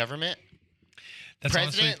hierarchy else. in government? That's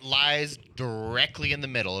President honestly, lies directly in the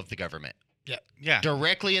middle of the government. Yeah.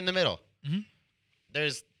 Directly in the middle. Mhm.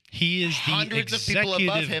 There's he is the hundreds of people above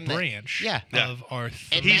executive him that- branch Yeah. of our.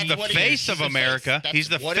 And He's that's the what he is. face He's of the America. face. That's He's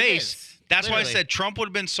the what it face. is. That's why I Literally. said Trump would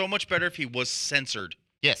have been so much better if he was censored.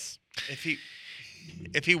 Yes.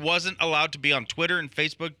 If he wasn't allowed to be on Twitter and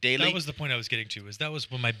Facebook daily. That was the point I was getting to. Is that was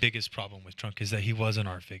what my biggest problem with Trump is that he wasn't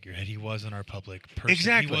our figurehead. He wasn't our public person.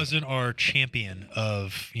 Exactly. He wasn't our champion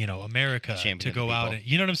of America Champion to of go the out people. and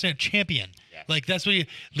you know what I'm saying. Champion. Yeah. Like that's what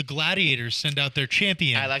the gladiators send out their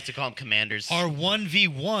champion. I like to call them commanders. Our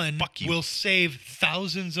 1v1 Fuck you. will save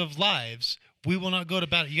thousands of lives. We will not go to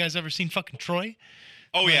battle. You guys ever seen fucking Troy?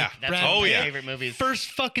 Oh yeah. That's Brad- one of Oh my yeah. favorite movies.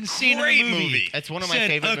 First fucking scene Great in the movie. movie. It's one of my Said,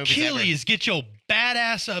 favorite movies ever. Achilles, get your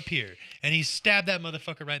badass up here, and he stabbed that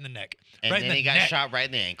motherfucker right in the neck. And right then in the he got neck. shot right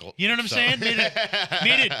in the ankle. You know what I'm So- saying? Made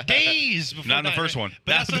it days before. Not in the that. first one.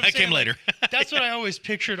 But that's what I'm that came saying, like, later. that's what I always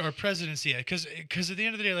pictured our presidency at, because at the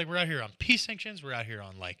end of the day, like we're out here on peace sanctions, we're out here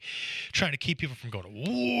on like trying to keep people from going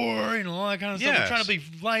to war and all that kind of stuff. We're trying to be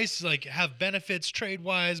nice, like have benefits trade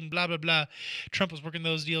wise and blah blah blah. Trump was working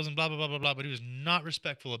those deals and blah blah blah blah blah, but he was not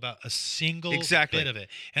respectful about a single Exactly. bit of it.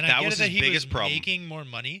 And That I get was it that his he biggest was problem. making more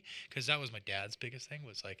money, because that was my dad's biggest thing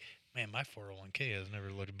was like, man, my 401k has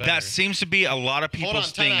never looked better. That seems to be a lot of Hold on,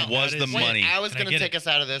 people's time thing out. was That the is- Wait, money. I was And I going to get take it. us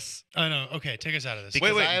out of this. Oh no, okay, take us out of this.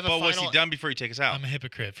 Because Wait, I have a but was he final- done before he take us out? I'm a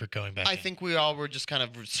hypocrite for going back. I in. think we all were just kind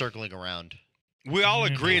of circling around. We all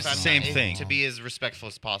You're agree not it's the wrong. same thing. To be as respectful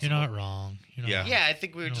as possible. You're not wrong. You're not Yeah. wrong. Yeah, I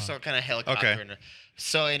think we were just No. all kind of helicoptering.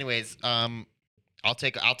 So, anyways, I'll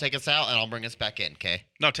take us out and I'll bring us back in. Okay.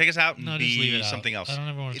 No, take us out and No, just leave be it out. something else. I don't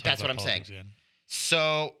ever want to talk That's about what I'm saying. politics again.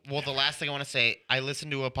 So, well, the last thing I want to say, I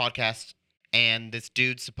listened to a podcast, and this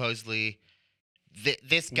dude supposedly,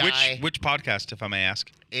 this guy, Which podcast, if I may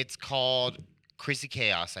ask? it's called Chrissy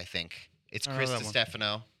Chaos, I think. It's I know Chris that one.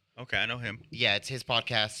 DiStefano. Okay, I know him. Yeah, it's his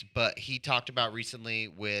podcast, but he talked about recently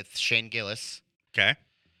with Shane Gillis. Okay.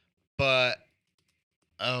 But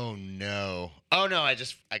oh no, I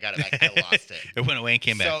got it back. I lost it. It went away and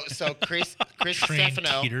came back. So Chris Train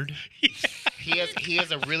Stefano, teetered. he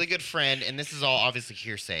has a really good friend, and this is all obviously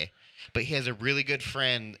hearsay, but he has a really good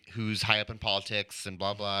friend who's high up in politics and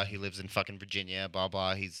blah blah. He lives in fucking Virginia, blah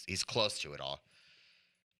blah. He's close to it all.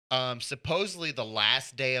 Supposedly the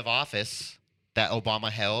last day of office that Obama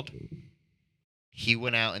held, he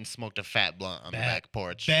went out and smoked a fat blunt on the Bet. back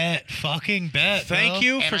porch. Fucking bet. Thank bro.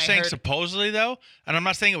 you And for I saying heard- supposedly, though. And I'm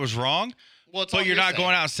not saying it was wrong, Well, it's all but you're not hearsay.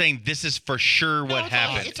 going out and saying this is for sure No, what it's all-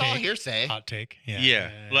 happened. It's all Take. hearsay. Hot take. Yeah.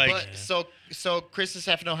 Yeah, like- But so Chris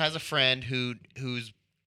Stefano has a friend who's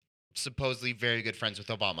supposedly very good friends with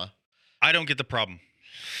Obama. I don't get the problem.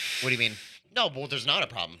 What do you mean? No, well, there's not a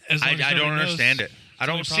problem. As long as I don't nobody knows, understand it. I it's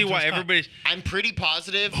only don't see problem why to stop. everybody. I'm pretty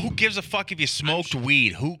positive. Who gives a fuck if you smoked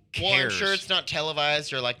weed? Who cares? Well, I'm sure it's not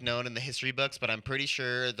televised or like known in the history books, but I'm pretty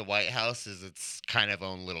sure the White House is its kind of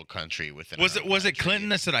own little country within. Was our it own was it country. Clinton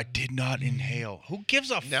that said I did not inhale? Who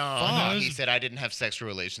gives a No, fuck? no, he said I didn't have sexual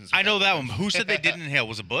relations. With I know that one. woman. Who said they didn't inhale?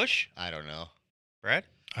 Was it Bush? I don't know. Brad?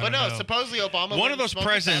 I But don't no, know. supposedly Obama. One went of and those smoked a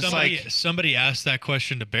presidents, fat somebody, blunt. somebody asked that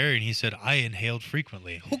question to Barry, and he said, "I inhaled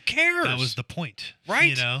frequently." Who cares? That was the point,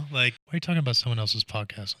 Right. You know, like why are you talking about someone else's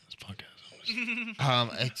podcast on this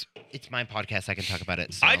podcast? It's my podcast. I can talk about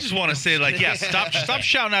it. So. I just want to say, like, yeah, stop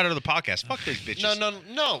shouting out of the podcast. Fuck these bitches.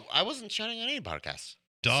 No. I wasn't shouting at any podcast.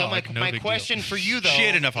 Dog, so no my big question deal. for you though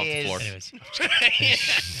Shit enough off the is, floor.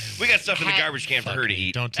 Anyways, We got stuff in the garbage can for fuck her to you.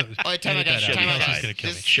 eat. Don't. Oh, time edit out, that out. time out, She's guys. gonna kill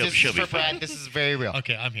me. This She'll is be for fine. Brad. This is very real.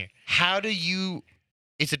 Okay, I'm here. How do you?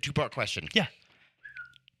 It's a two-part question. Yeah.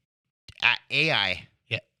 AI.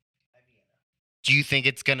 Yeah. Do you think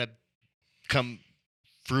it's gonna come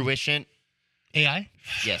Fruition. AI?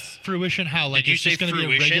 Yes. Fruition? How? Like Did you it's just say going to be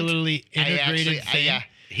a fruition? regularly integrated thing? yeah.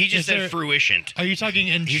 He just Is said there- fruition. Are you talking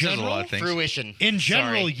in He says a general? lot of things. Fruition. In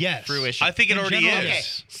general, Sorry. yes. Fruition. I think it In already general, is. Okay.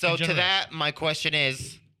 yes. So In to general. that, my question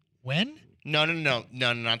is. When? No,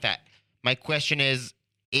 not that. My question is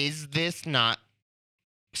this not,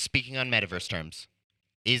 speaking on metaverse terms,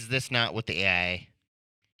 is this not what the AI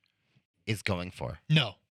is going for?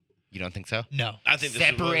 No. You don't think so? No. I think this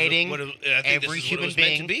Separating is what it, I think every this is human what it was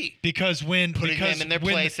meant to being. be. Because when Putting because them in their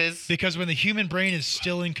when, places. Because when the human brain is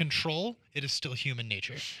still in control, it is still human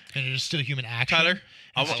nature, and it is still human action. Tyler, And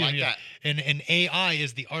I still- like that. And AI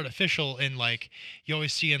is the artificial, and like you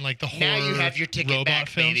always see in like the horror Now you have your ticket robot back,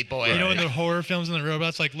 films. baby boy. You know, in Right. the horror films and the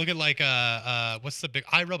robots, like look at like what's the big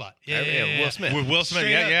iRobot? Will Smith. With Will Smith,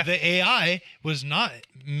 Straight yeah, up, yeah. The AI was not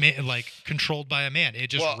like controlled by a man. It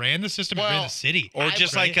just Well- ran the system and ran well, the city. Or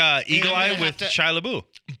just right? like Eagle I'm Eye gonna with have to- Shia LaBeouf.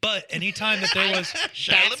 But anytime that there was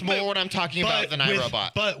That's more what I'm talking about than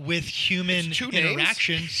iRobot. But with human It's two names.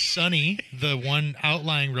 interaction, Sonny, the one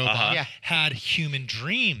outlying robot, Uh-huh. Yeah. had human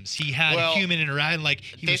dreams. He had Well, human interaction. Like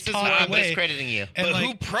he was This is where taught I'm away. discrediting you. And But like,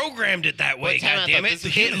 who programmed it that way? Wait, time out, God damn though. it! This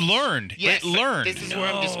is It learned. Yes, It learned. This is where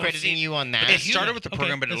I'm No, discrediting see, you on that. It started with the Okay,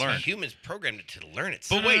 program, but it that's learned. Humans programmed it to learn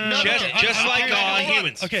itself. But wait, No, just, okay, just I'm like curious. on Hold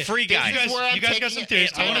on. okay, Free This Guy. is where I'm you guys got taking some it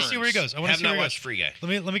theories. I want to learns. see where he goes. I want to Have see not where he watched goes. Free Guy.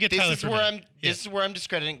 Let me get This Tyler is for a where minute. This is where I'm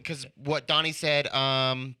discrediting because what Donnie said,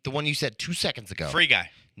 the one you said 2 seconds ago. Free Guy.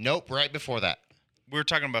 Nope, right before that. We were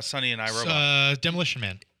talking about Sonny and iRobot. Demolition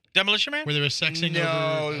Man, Demolition Man? where they were sexing No,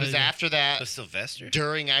 over. it was after that. The Sylvester.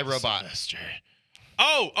 During iRobot. Sylvester.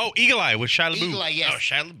 Oh, Eagle Eye with Shia LaBeouf. Eagle Eye, yes. Oh,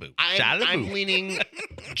 Shia LaBeouf. Shia I'm LaBeouf. leaning,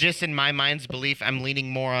 just in my mind's belief, I'm leaning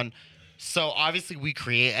more on. So obviously we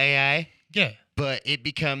create AI, Yeah, but it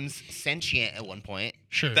becomes sentient at one point,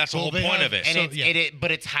 sure. That's the whole they point have- of it. and so, it's yeah.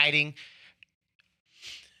 but it's hiding.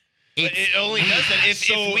 But it only does that if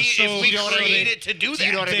we you know what I mean? create it to do that. Do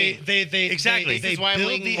you know what I mean? They Exactly. This is why I'm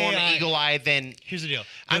build leaning the more on AI. Eagle Eye than. Here's the deal.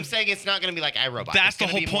 I'm saying it's not going to be like iRobot. That's It's the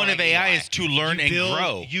gonna whole be more point of like Eagle AI Eye. is to learn and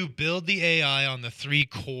grow. You build the AI on the 3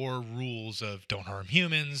 core rules of don't harm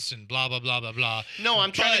humans and blah blah blah blah blah. No,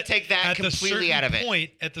 I'm trying to But take that at the completely certain out of it.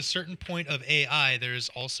 point, at the certain point of AI, there's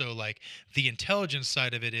also like the intelligence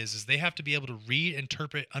side of it is they have to be able to read,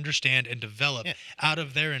 interpret, understand, and develop out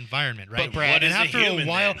of their environment, right? Brad, what and is a human,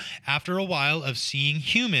 then? after a while of seeing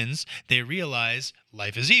humans, they realize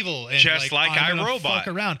life is evil. And Just like I'm gonna iRobot. fuck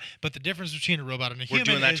around. But the difference between a robot and a We're human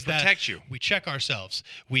doing that is to protect you. we check ourselves.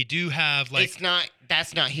 We do have like It's not.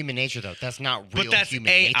 That's not human nature, though. That's not real But that's human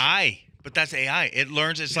nature. AI. But that's AI. It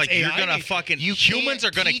learns. It's like you're AI gonna nature. fucking. You Humans can't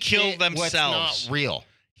are gonna teach kill it themselves. What's not real.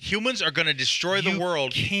 Humans are gonna destroy the You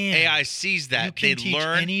world. can. AI sees that. You can They teach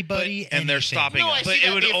learn, anybody and they're anything. stopping No, I us. But see it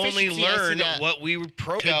that, would the only efficiency, I see learn that. what we were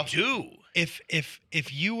programmed to do.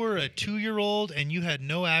 if you were a 2-year-old and you had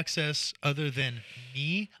no access other than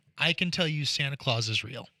me, I can tell you Santa Claus is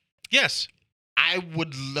real. Yes. I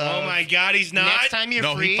would love. Oh my God, he's not. Next time you're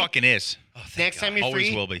No, free. he fucking is. Next time you're Always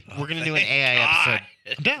free, will be. we're gonna do an Thank AI God.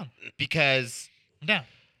 episode I'm down. because I'm down.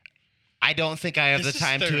 I don't think I have This the is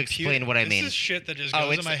time to therapeutic. explain what I mean. This is shit that just Oh,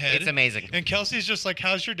 goes it's in my head. it's amazing. And Kelsey's just like,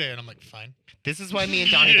 "How's your day?" And I'm like, "Fine." This is why me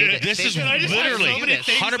and Donnie do this. This is I just have literally so many things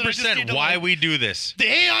that I just 100% need to, why like- we do this. The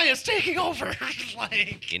AI is taking over.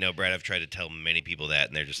 Like, You know, Brad, I've tried to tell many people that,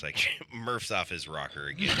 and they're just like, Murph's off his rocker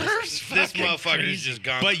again. Murph's This fucking motherfucker's crazy. just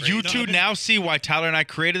gone But crazy. you two now see why Tyler and I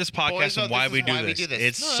created this podcast Boys, and why this we is do why we this. do this.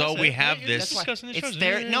 It's No, so that's we it. have You're this. discussing these It's shows.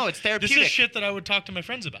 there. Yeah. No, it's This therapeutic. is shit that I would talk to my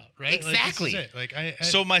friends about, right? Exactly. Like, this is it. Like,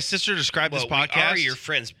 So my sister described well, this podcast. we are your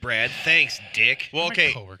friends, Brad. Thanks, Dick. Well, my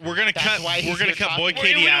okay, coworker. we're gonna That's cut. why he's We're gonna here cut talking. Boy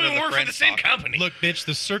Katie we out don't of the work for friends the same talk. company. look, bitch,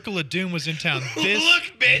 the Circle of Doom was in town this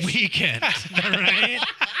Look, bitch. weekend. All right.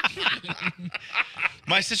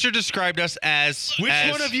 My sister described us as Which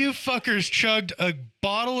as- one of you fuckers chugged a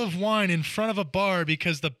bottle of wine in front of a bar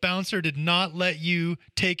because the bouncer did not let you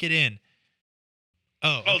take it in?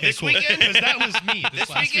 Oh, okay, this cool. weekend? Because that was me this This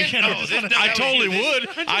last weekend? weekend. Oh, this- I that totally was- would.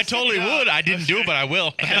 I totally would. I didn't do it, but I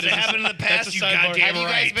will. Has it happened in the past? a You sidebar. goddamn Have you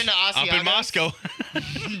guys right. been to Up Asiago? in Moscow.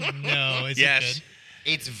 No, is Yes. it good?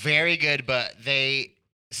 It's very good, but they.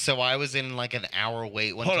 So I was in like an hour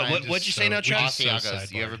wait one Hold on, time. what'd you say now, We're Chad? just so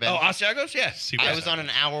Asiagos. You sidebarred. ever been? Oh, Asiagos? Yeah. Super I was sidebar. on an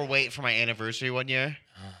hour wait for my anniversary one year.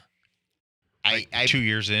 I 2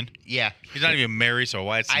 years in. yeah. He's not even married, so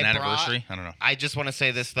why it's an I brought- anniversary? I don't know. I just want to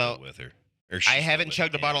say this though. With her. I haven't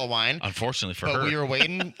chugged a bottle of wine, Unfortunately for but her. we were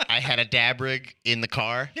waiting. I had a dab rig in the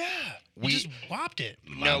car. Yeah. We- We just whopped it.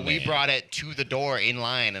 No, we brought it to the door in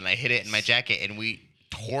line, and I hid it in my jacket, and we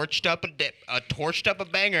torched up a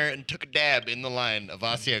banger and took a dab in the line of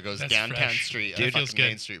Asiago's That's downtown fresh. street. Dude, on feels fucking good.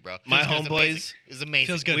 Main Street, bro. My It was homeboys- amazing. It was amazing.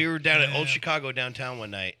 Feels good. We were down at Yeah, Old yeah. Chicago downtown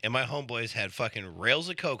one night, and my homeboys had fucking rails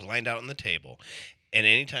of Coke lined out on the table. And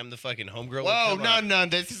anytime the fucking homegirl Whoa, would come no,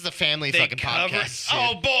 up, this is a family they fucking cover- podcast.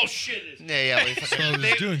 Oh, bullshit. yeah. We So I fucking,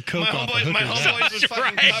 was doing coke my off the homeboys, my hookers. homeboys was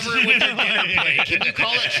fucking covering with their dinner plate. can you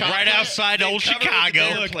call it chocolate? Right outside They Old covered with Chicago.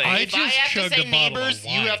 their Look, plate. I If I just have to chugged say a bottle neighbors, of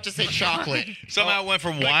you wine. have to say chocolate. Somehow it went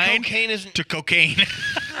from But wine cocaine isn't. to cocaine.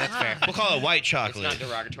 That's fair. We'll call it white It's chocolate. not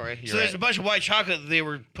derogatory. So You're there's a right. bunch of white chocolate that they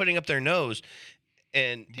were putting up their nose,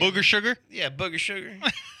 and Booger sugar. yeah, booger sugar.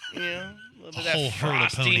 You know, a little bit A whole of that herd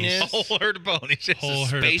of ponies. frostiness. Whole herd of ponies. Whole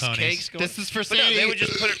herd of Space ponies. cakes going. This is for But no, Sadie. they would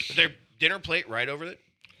just put their dinner plate right over it.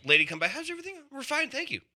 Lady come by, how's everything? We're fine,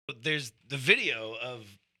 thank you. But there's the video of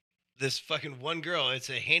this fucking one girl. It's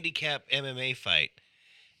a handicap MMA fight,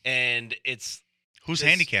 and it's Who's This-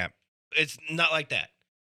 handicapped? not like that.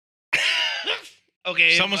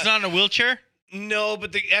 Okay, Someone's not in a wheelchair. No,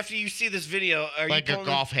 but after you see this video, are like you a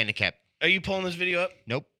pulling golf handicap. Are you pulling this video up?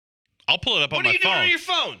 Nope. I'll pull it up What on are my you doing phone. on your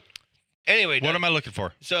phone? Anyway, What am I looking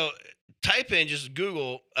for? So type in, just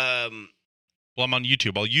Google, Well, I'm on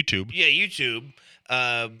YouTube. I'll YouTube. yeah, YouTube,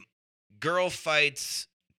 girl fights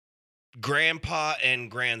grandpa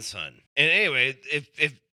and grandson. And anyway, if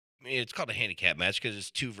it's called a handicap match because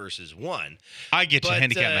it's 2 versus 1. I get you.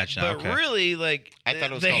 Handicap match now. But Okay. really, like I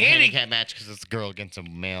thought it was the called handicap match because it's a girl against a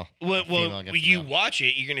male. Well, female against you male. watch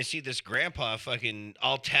it, you're gonna see this grandpa fucking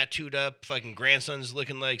all tattooed up, fucking grandson's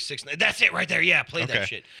looking like 6'9". That's it right there. Yeah, play Okay. that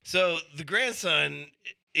shit. So the grandson,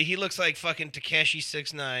 he looks like fucking Takeshi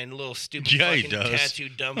 6'9", little stupid Yeah, he fucking does.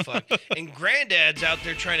 tattooed dumb fuck. And granddad's out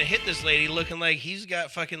there trying to hit this lady, looking like he's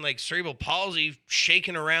got fucking like cerebral palsy,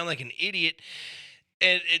 shaking around like an idiot.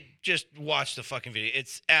 And it just watch the fucking video.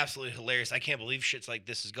 It's absolutely hilarious. I can't believe shit's like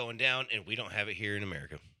this is going down, and we don't have it here in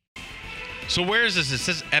America. So where is this? It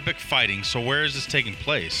says epic fighting. So where is this taking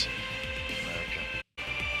place?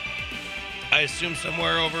 I assume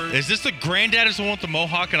somewhere over. Is this the granddad is the one with the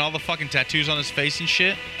mohawk and all the fucking tattoos on his face and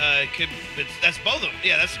shit? That's both of them.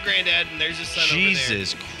 Yeah, that's the granddad, and there's his son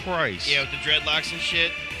Jesus Christ. over there. Yeah, with the dreadlocks and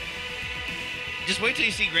shit. Just wait till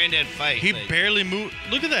you see granddad fight. He like, barely moved.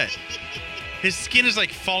 Look at that. His skin is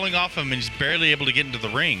like falling off him and he's barely able to get into the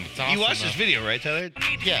ring. It's awesome, you watched this though. video, right, Tyler?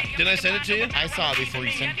 Yeah. Didn't I send it to you? I saw it before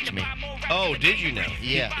you sent it to me. Oh, did you know?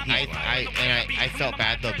 Yeah, I felt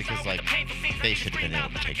bad though because like they should have been able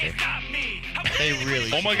to take her. They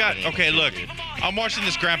really. Oh my should god. have been able Okay, to, look. dude. I'm watching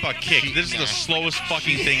this grandpa kick. This is the slowest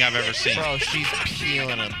fucking thing I've ever seen. Bro, she's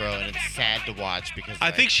peeling him, bro, and it's sad to watch because I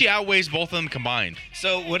like, think she outweighs both of them combined.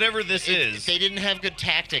 So whatever this is, they didn't have good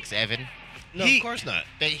tactics, Evan. no, he- of course not.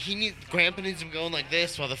 Grandpa needs him going like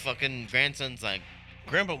this while the fucking grandson's like.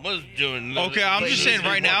 Grandpa was doing. Okay, I'm just saying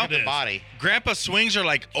right now, the body. Grandpa swings are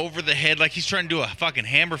like over the head, like he's trying to do a fucking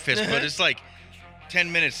hammer fist, but it's like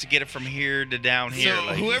 10 minutes to get it from here to down here. So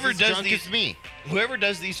like, whoever He's as does drunk these, as me. whoever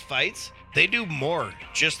does these fights, they do more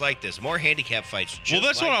just like this, more handicap fights. Just well,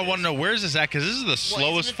 that's like what I this. want to know. Where is this at? Because this is the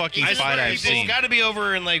slowest isn't it- fucking isn't it fight where I've it's seen. It's got to be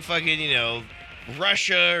over in like fucking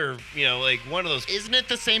Russia or like one of those. Isn't it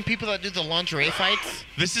the same people that do the lingerie fights?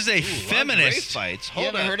 This is a Lingerie feminist. fights. You Hold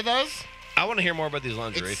haven't on. heard of those? I want to hear more about these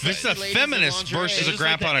lingerie It's- fights. This is a Ladies in feminist lingerie. versus Is a this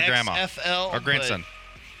grandpa like and a the grandma. XFL, Or but- grandson.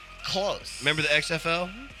 Close. Remember the XFL?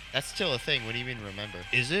 That's still a thing. What do you mean remember?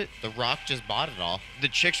 Is it? The Rock just bought it all. The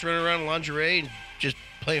chicks running around in lingerie and just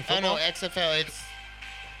playing Oh football? no, XFL. It's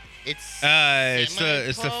It's the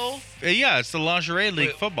semi-pro? yeah, it's the lingerie league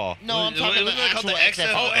Wait, football. No, I'm Wasn't talking about it the called the actual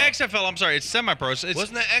XFL? Oh, XFL. XFL. I'm sorry, it's semi-pro. It's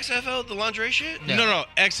Wasn't that XFL the lingerie shit? no,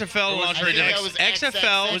 XFL Or was- lingerie. I think that was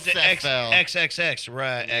XFL. Was it XFL. XXX?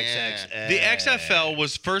 Right, Yeah. XXX. The XFL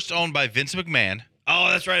was first owned by Vince McMahon, Oh,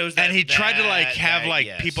 that's right. It was that, and he tried to like have that, like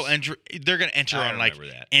yes. people enter. They're gonna enter I on like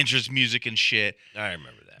remember that. entrance music and shit. I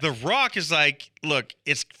remember that. The Rock is like, look,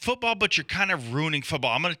 it's football, but you're kind of ruining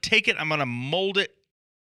football. I'm gonna take it, I'm gonna mold it,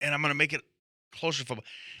 and I'm gonna make it closer to football.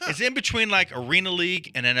 It's in between like Arena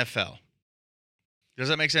League and NFL. Does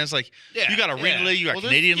that make sense? Like, Yeah, you got Arena yeah. League, you got Well,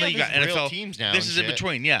 there's- Canadian yeah, League, you got there's real NFL. teams now This and is in shit.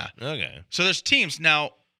 between, yeah. Okay. So there's teams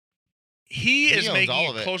now. He is owns making all it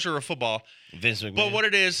of it. closer to football, Vince McMahon. but what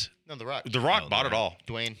it is, No, The Rock. The Rock Oh, bought The it Rock. all.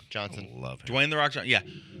 Dwayne Johnson. Love him. Dwayne the Rock Johnson, yeah.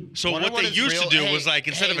 So Wonder what what they his used to real- do hey, was like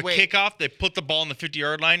instead hey, of a wait. kickoff, they put the ball in the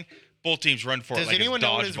 50-yard line. Both teams run for Does it like anyone it's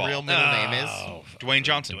know what his dodgeball. real middle name is? Oh, Dwayne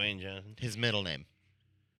Johnson. Dwayne Johnson. His middle name.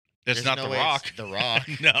 It's There's not no The way Rock. it's The Rock.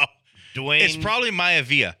 No, Dwayne. it's probably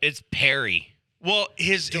Maivia. It's Perry. Well,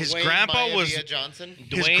 his Dwayne grandpa was Maivia Johnson.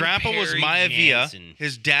 his Dwayne grandpa was Perry Maivia. Jansen.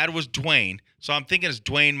 His dad was Dwayne. So I'm thinking it's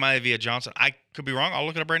Dwayne Maivia Johnson. I could be wrong. I'll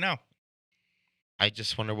look it up right now. I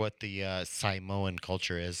just wonder what the Samoan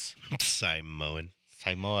culture is. Samoan.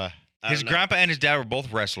 Samoa. I His don't know. grandpa and his dad were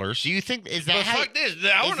both wrestlers. Do you think is that But how fuck this. is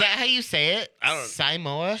that how you say it? I don't-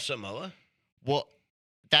 Samoa. Samoa. Well,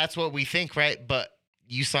 that's what we think, right? But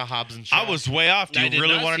you saw Hobbs and Shaw. I was way off. Do I you did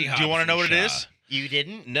really not want see to? Do you want to Hobbs know what and it Shaw. is? You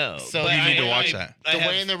didn't? No. So but you need to I- watch I- that. I The have-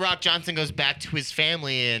 way the Rock Johnson goes back to his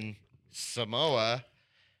family in Samoa,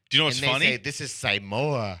 Do you know what's and they funny? say this is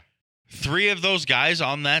Samoa. 3 of those guys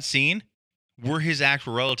on that scene were his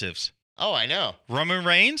actual relatives. Oh, I know. Roman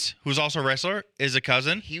Reigns, who's also a wrestler, is a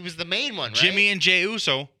cousin. He was the main one, right? Jimmy and Jey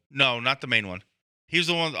Uso. No, not the main one. He was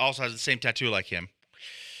the one that also has the same tattoo like him.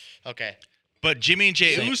 Okay. But Jimmy and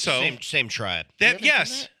Jey Uso, Same tribe. they have, Really?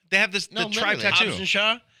 yes, they have this No, the tribe literally. tattoo. Hobbs and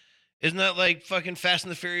Shaw. Isn't that like fucking Fast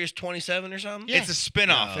and the Furious 27 or something? Yeah. It's a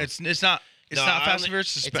spin-off. No. It's not No, Fast I and only-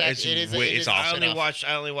 Furious. It's, It's act- it is a- it it's is a I awesome.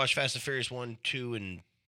 only watched Fast and Furious 1, 2, and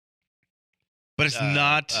But it's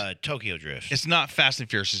not. Tokyo Drift. It's not Fast and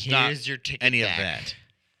Furious. It's not Here's your ticket any back. of that.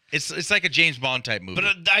 It's like a James Bond type movie.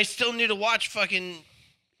 But I still need to watch fucking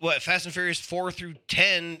Fast and Furious 4 through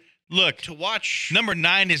 10 Look, to watch. number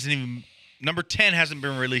 9 isn't even. Number 10 hasn't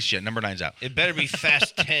been released yet. Number 9's out. It better be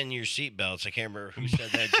Fast 10 your seatbelts. I can't remember who said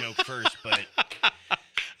that joke first, but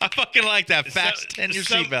I fucking like that. Fast 10 your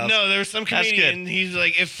seatbelts. No, there was some That's good. comedian. He's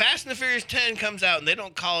like, if Fast and the Furious 10 comes out and they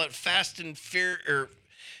don't call it Fast and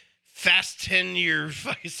Fast 10 your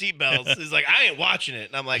fucking seatbelts, he's like, I ain't watching it.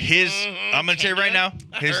 And I'm like, I'm gonna tell you right now.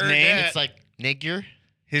 I His heard name. that. It's like Nigger,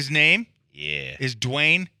 His name yeah. is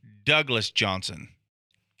Dwayne Douglas Johnson.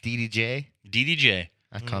 DDJ. DDJ.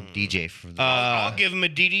 I call him DJ from the. I'll give him a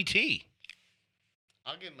DDT.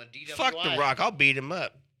 I'll give him a DWI. Fuck The Rock. I'll beat him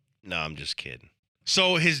up. No, I'm just kidding.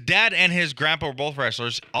 So his dad and his grandpa were both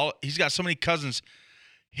wrestlers. He's got so many cousins.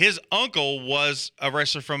 His uncle was a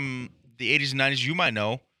wrestler from the 80s and 90s. You might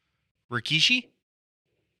know Rikishi.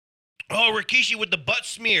 Oh, Rikishi with the butt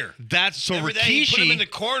smear. That's so Remember that? He'd put him in the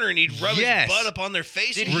Rikishi. corner and he'd rub Yes. his butt up on their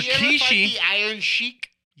face. Did and he ever fight Rikishi- the Iron Sheik?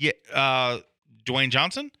 Yeah, Dwayne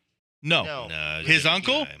Johnson. No. No. No, it's a His different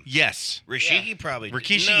uncle. guy. Yes. Rashiki probably.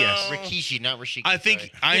 Rikishi, no. yes. Rikishi, not Rashiki. I think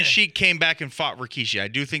sorry. Iron Yeah. Sheik came back and fought Rikishi. I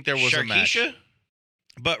do think there was a match. Sharkeisha?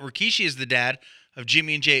 But Rikishi is the dad of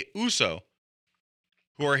Jimmy and Jey Uso,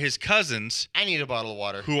 who are his cousins, I need a bottle of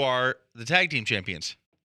water. who are the tag team champions.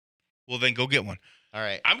 Well, then go get one. All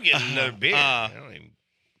right. I'm getting another beer. I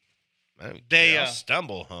don't they, I'll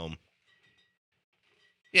stumble home.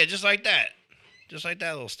 Yeah, just like that. Just like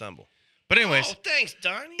that little stumble. But anyways, Oh, thanks,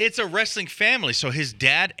 Donnie. it's a wrestling family. So his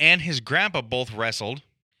dad and his grandpa both wrestled,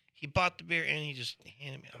 He bought the beer and he just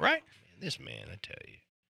handed me. Oh, right? Man, this man, I tell you.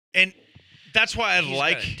 And that's why I He's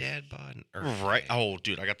like. got a dad bod and Earth Right. Day. Oh,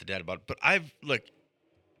 dude, I got the dad about it. But look,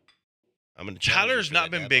 I'm gonna challenge you Tyler's for not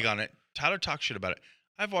that been dad big bod. on it. Tyler talks shit about it.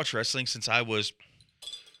 I've watched wrestling since I was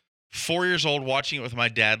 4 years old, watching it with my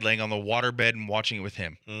dad, laying on the waterbed and watching it with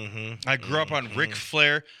him. Mm-hmm. I grew up on Ric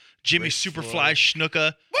Flair, Jimmy Ric Superfly Flair.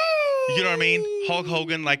 Snuka. You know what I mean? Hulk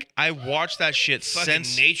Hogan. Like, I watched that shit Fucking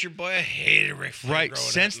since Nature Boy. I hated Ric Flair Right, growing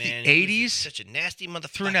since up, the man. He was 80s such a nasty motherfucker.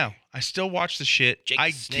 through now. I still watch the shit. Jake I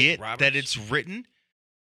the Snake get Roberts. that it's written.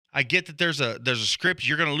 I get that there's a script.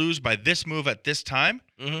 You're gonna lose by this move at this time.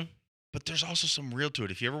 Mm-hmm. But there's also some real to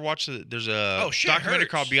it. If you ever watch there's a Oh, shit documentary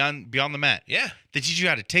hurts. called Beyond the Mat. Yeah, They teach you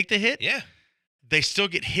how to take the hit. yeah, They still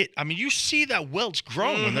get hit. I mean, you see that welt's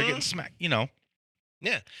growing when they're Mhm. getting smacked. You know,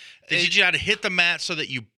 yeah. they teach you how to hit the mat so that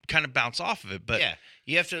you kind of bounce off of it. But yeah,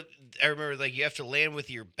 you have to. I remember, like, you have to land with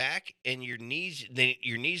your back and your knees.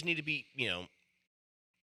 Your knees need to be,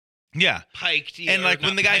 yeah. piked. And or like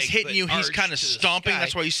when not the guy's piked, hitting but you, he's arched kind of to the stomping. sky.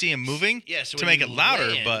 That's why you see him moving. Yeah, so to when make it you louder,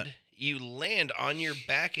 land, but- you land on your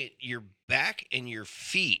back. Your back and your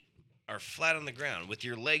feet are flat on the ground with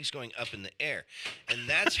your legs going up in the air, and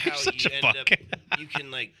that's how such you a end fuck. up. You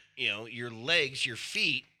can your legs, your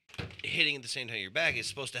feet hitting at the same time your back is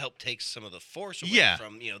supposed to help take some of the force away Yeah.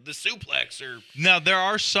 from the suplex or Now there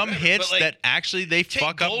are some Whatever, hits but, like, that actually they take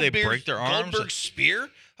fuck up. They break their arms. Goldberg's spear?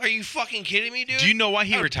 Are you fucking kidding me, dude? Do you know why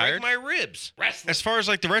he I'd retired? Break my ribs. Wrestling. As far as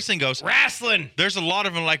like the wrestling goes, Wrestling. there's a lot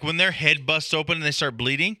of them. Like when their head busts open and they start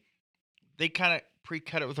bleeding, they kind of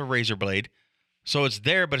pre-cut it with a razor blade, so it's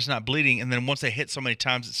there but it's not bleeding. And then once they hit so many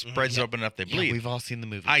times, it spreads Yeah. open enough they Yeah, bleed. we've all seen the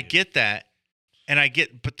movie. I get that, and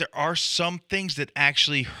but there are some things that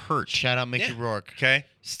actually hurt. Shout out Mickey Yeah. Rourke. Okay,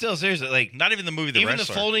 Still, seriously, like not even the movie The Even the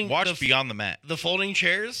Wrestler. folding- Watch the- Beyond the Mat. the folding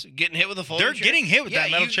chairs, getting hit with a folding They're chair. getting hit with that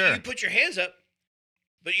metal you, chair. You put your hands up,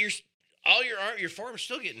 but your forearm's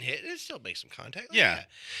still getting hit. It still makes some contact. Like, Yeah.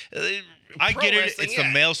 yeah. I Pro get it. wrestling, It's the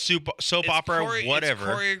yeah. male soap It's opera, It's whatever.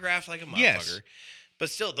 choreographed like a motherfucker. Yes. But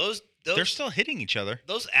still, those They're still hitting each other.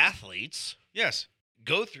 those athletes Yes.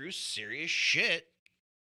 go through serious shit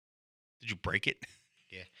Did you break it?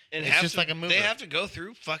 and It's have just to, like a mover. They have to go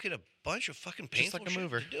through fucking a bunch of fucking Just painful like a shit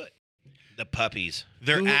mover. to do it. The puppies.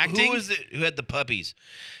 They're acting. Who was it? Who had the puppies?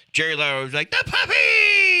 Jerry Lawler was like, the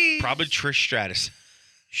puppies! Probably Trish Stratus.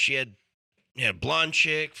 She had blonde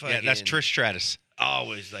chick. Yeah, that's fucking- Trish Stratus.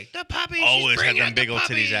 Always like, the puppies. she's Always had bringing them out big the old titties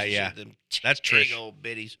puppies." out, yeah. Them That's big Trish. old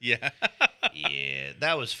bitties. Yeah. Yeah,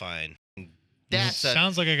 that was fine. That's a,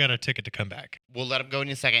 Sounds like I got a ticket to come back. we'll let him go in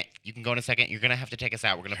a second. You can go in a second. You're gonna have to take us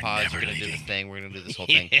out. We're gonna pause. never We're gonna do leaving. this thing. We're gonna do this whole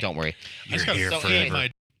Yeah. thing. Don't worry. I just You're gotta here so fill anyway,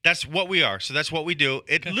 my- That's what we are. So that's what we do.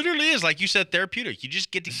 It Okay. literally is, like you said, therapeutic. You just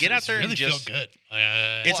get to get out there really and just. feel good. It's Well,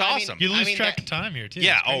 I mean, awesome. You lose I mean, track that- of time here too.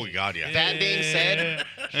 Yeah. It's Oh crazy. God. Yeah. That being said,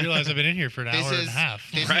 I realize I've been in here for an this hour and is- a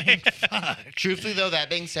half. this- Right. Fuck. truthfully though, that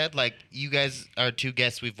being said, like you guys are two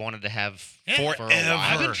guests we've wanted to have Yeah. for a Forever. while.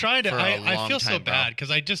 I've been trying to. For a I long feel so time, bro. bad because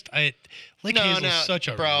Lake No, Hazel's no, such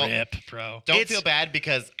a bro. rip, bro. Don't It's- feel bad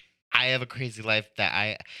because I have a crazy life that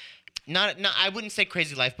I wouldn't say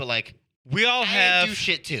crazy life, but like We all I have. do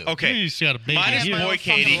shit too. You Okay. just got a baby Mine is here. boy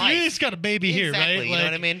fucking Katie. life. You just got a baby here, Exactly, right? you know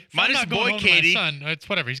what I mean? if Mine I'm is not going boy home to my Katie. son, it's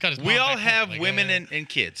whatever. He's got his. We mom all back home, have like, women and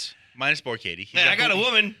kids. Minus boy Katie. He's Man, I got a boy-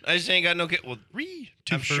 woman. I just ain't got no kid. Well,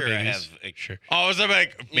 two I'm fur sure I babies. have. Sure. Oh, I was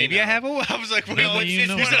like, maybe I know. have a. I was like, wait, No, what's you this?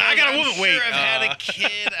 know He what? said, I got a woman. I'm Wait. sure I've had a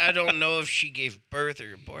kid. I don't know if she gave birth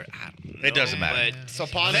or aborted. I don't know. It doesn't matter. But So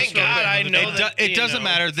pause Thank this real God quick. I know It, that, it you doesn't know,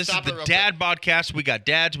 matter. This is stop it the real dad podcast. We got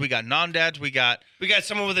dads. We got non-dads. We got we got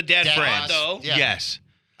someone with a dad Dad bod, bod. though. Yeah. yes.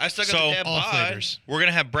 I still got So, the dad All bod. flavors. We're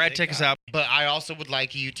gonna have Brad Thank take us God. out. But I also would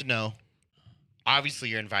like you to know. Obviously,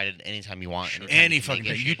 you're invited anytime you want. anytime Any you can fucking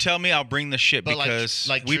make thing. it You shit. tell me, I'll bring the shit But, like- because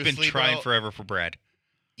like, we've been truthfully, trying bro, forever for Brad.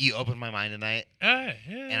 You opened my mind tonight, Yeah,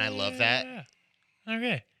 and I love that. Yeah.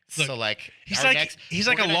 Okay. Look, so like He's our like next, he's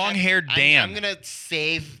we're like a gonna have- long-haired Dan. I'm gonna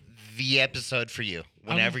save the episode for you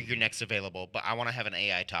whenever you're next available. But I want to have an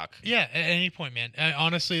AI talk. Yeah, at any point, man.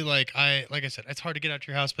 Honestly, like I said, it's hard to get out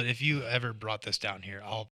your house, but if you ever brought this down here,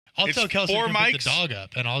 I'll It's tell Kelsey to 4 come pick mics. the dog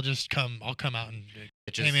up, and I'll come out and.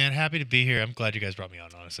 It Hey just- man, happy to be here. I'm glad you guys brought me on.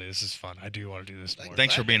 Honestly, this is fun. I do want to do this more.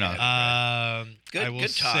 Thanks for being on. Good- I will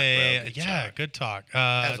good talk, bro. say, Good yeah, talk. good talk.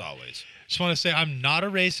 As always. Just want to say I'm not a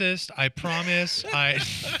racist. I promise. I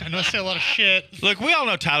know I say a lot of shit. Look, we all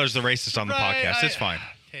know Tyler's the racist on the Right, podcast. It's fine.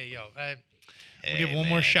 Hey yo, Hey, give one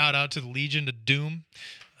more man. shout out to the Legion of Doom.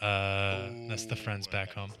 That's the friends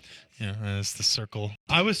back home. Yeah, that's the circle.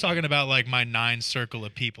 I was talking about like my 9 circle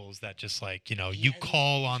of peoples that just like you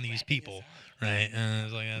call on these people, right? And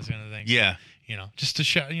it's like that's kind of thing. Yeah. Just to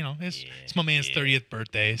shout. It's my man's 30th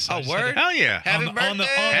birthday. So I Oh, just had to- word? Hell yeah. Happy on the- on the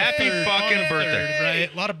birthday! Happy third- fucking on the birthday. third,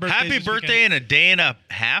 right? A lot of birthdays. Happy this birthday weekend. in a day and a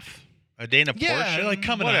half? A day and a Yeah, portion? like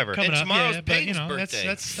coming Whatever. up. Coming And up. tomorrow's Yeah, but, Peyton's birthday.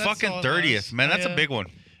 That's Fucking all it 30th, was. man. That's a big one.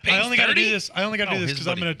 I only got to do 30? this. I only got to Oh, do this his because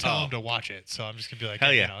I'm buddy. going to tell Oh. him to watch it. So I'm just going to be like,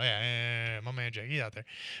 Hell hey, yeah. yeah, my man Jake, he's out there.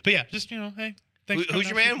 But yeah, just hey, thanks. for Who's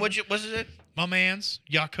your coming man? out. What's it? My man's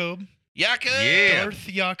Jakob. Jakob? Yeah. Darth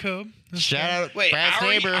Jakob. Shout out, Wait, Brad's our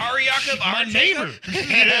neighbor. Jakob? My Our neighbor.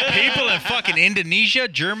 Jacob? People in fucking Indonesia,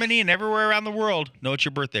 Germany, and everywhere around the world know it's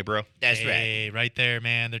your birthday, bro. That's right. Hey, right there,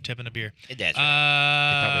 man. They're tipping a beer. That's right. probably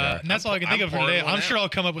are. And that's all I can think I'm of for pouring today. one I'm sure out. I'll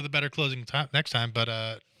come up with a better closing time next time. But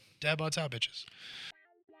Dad bods out, bitches.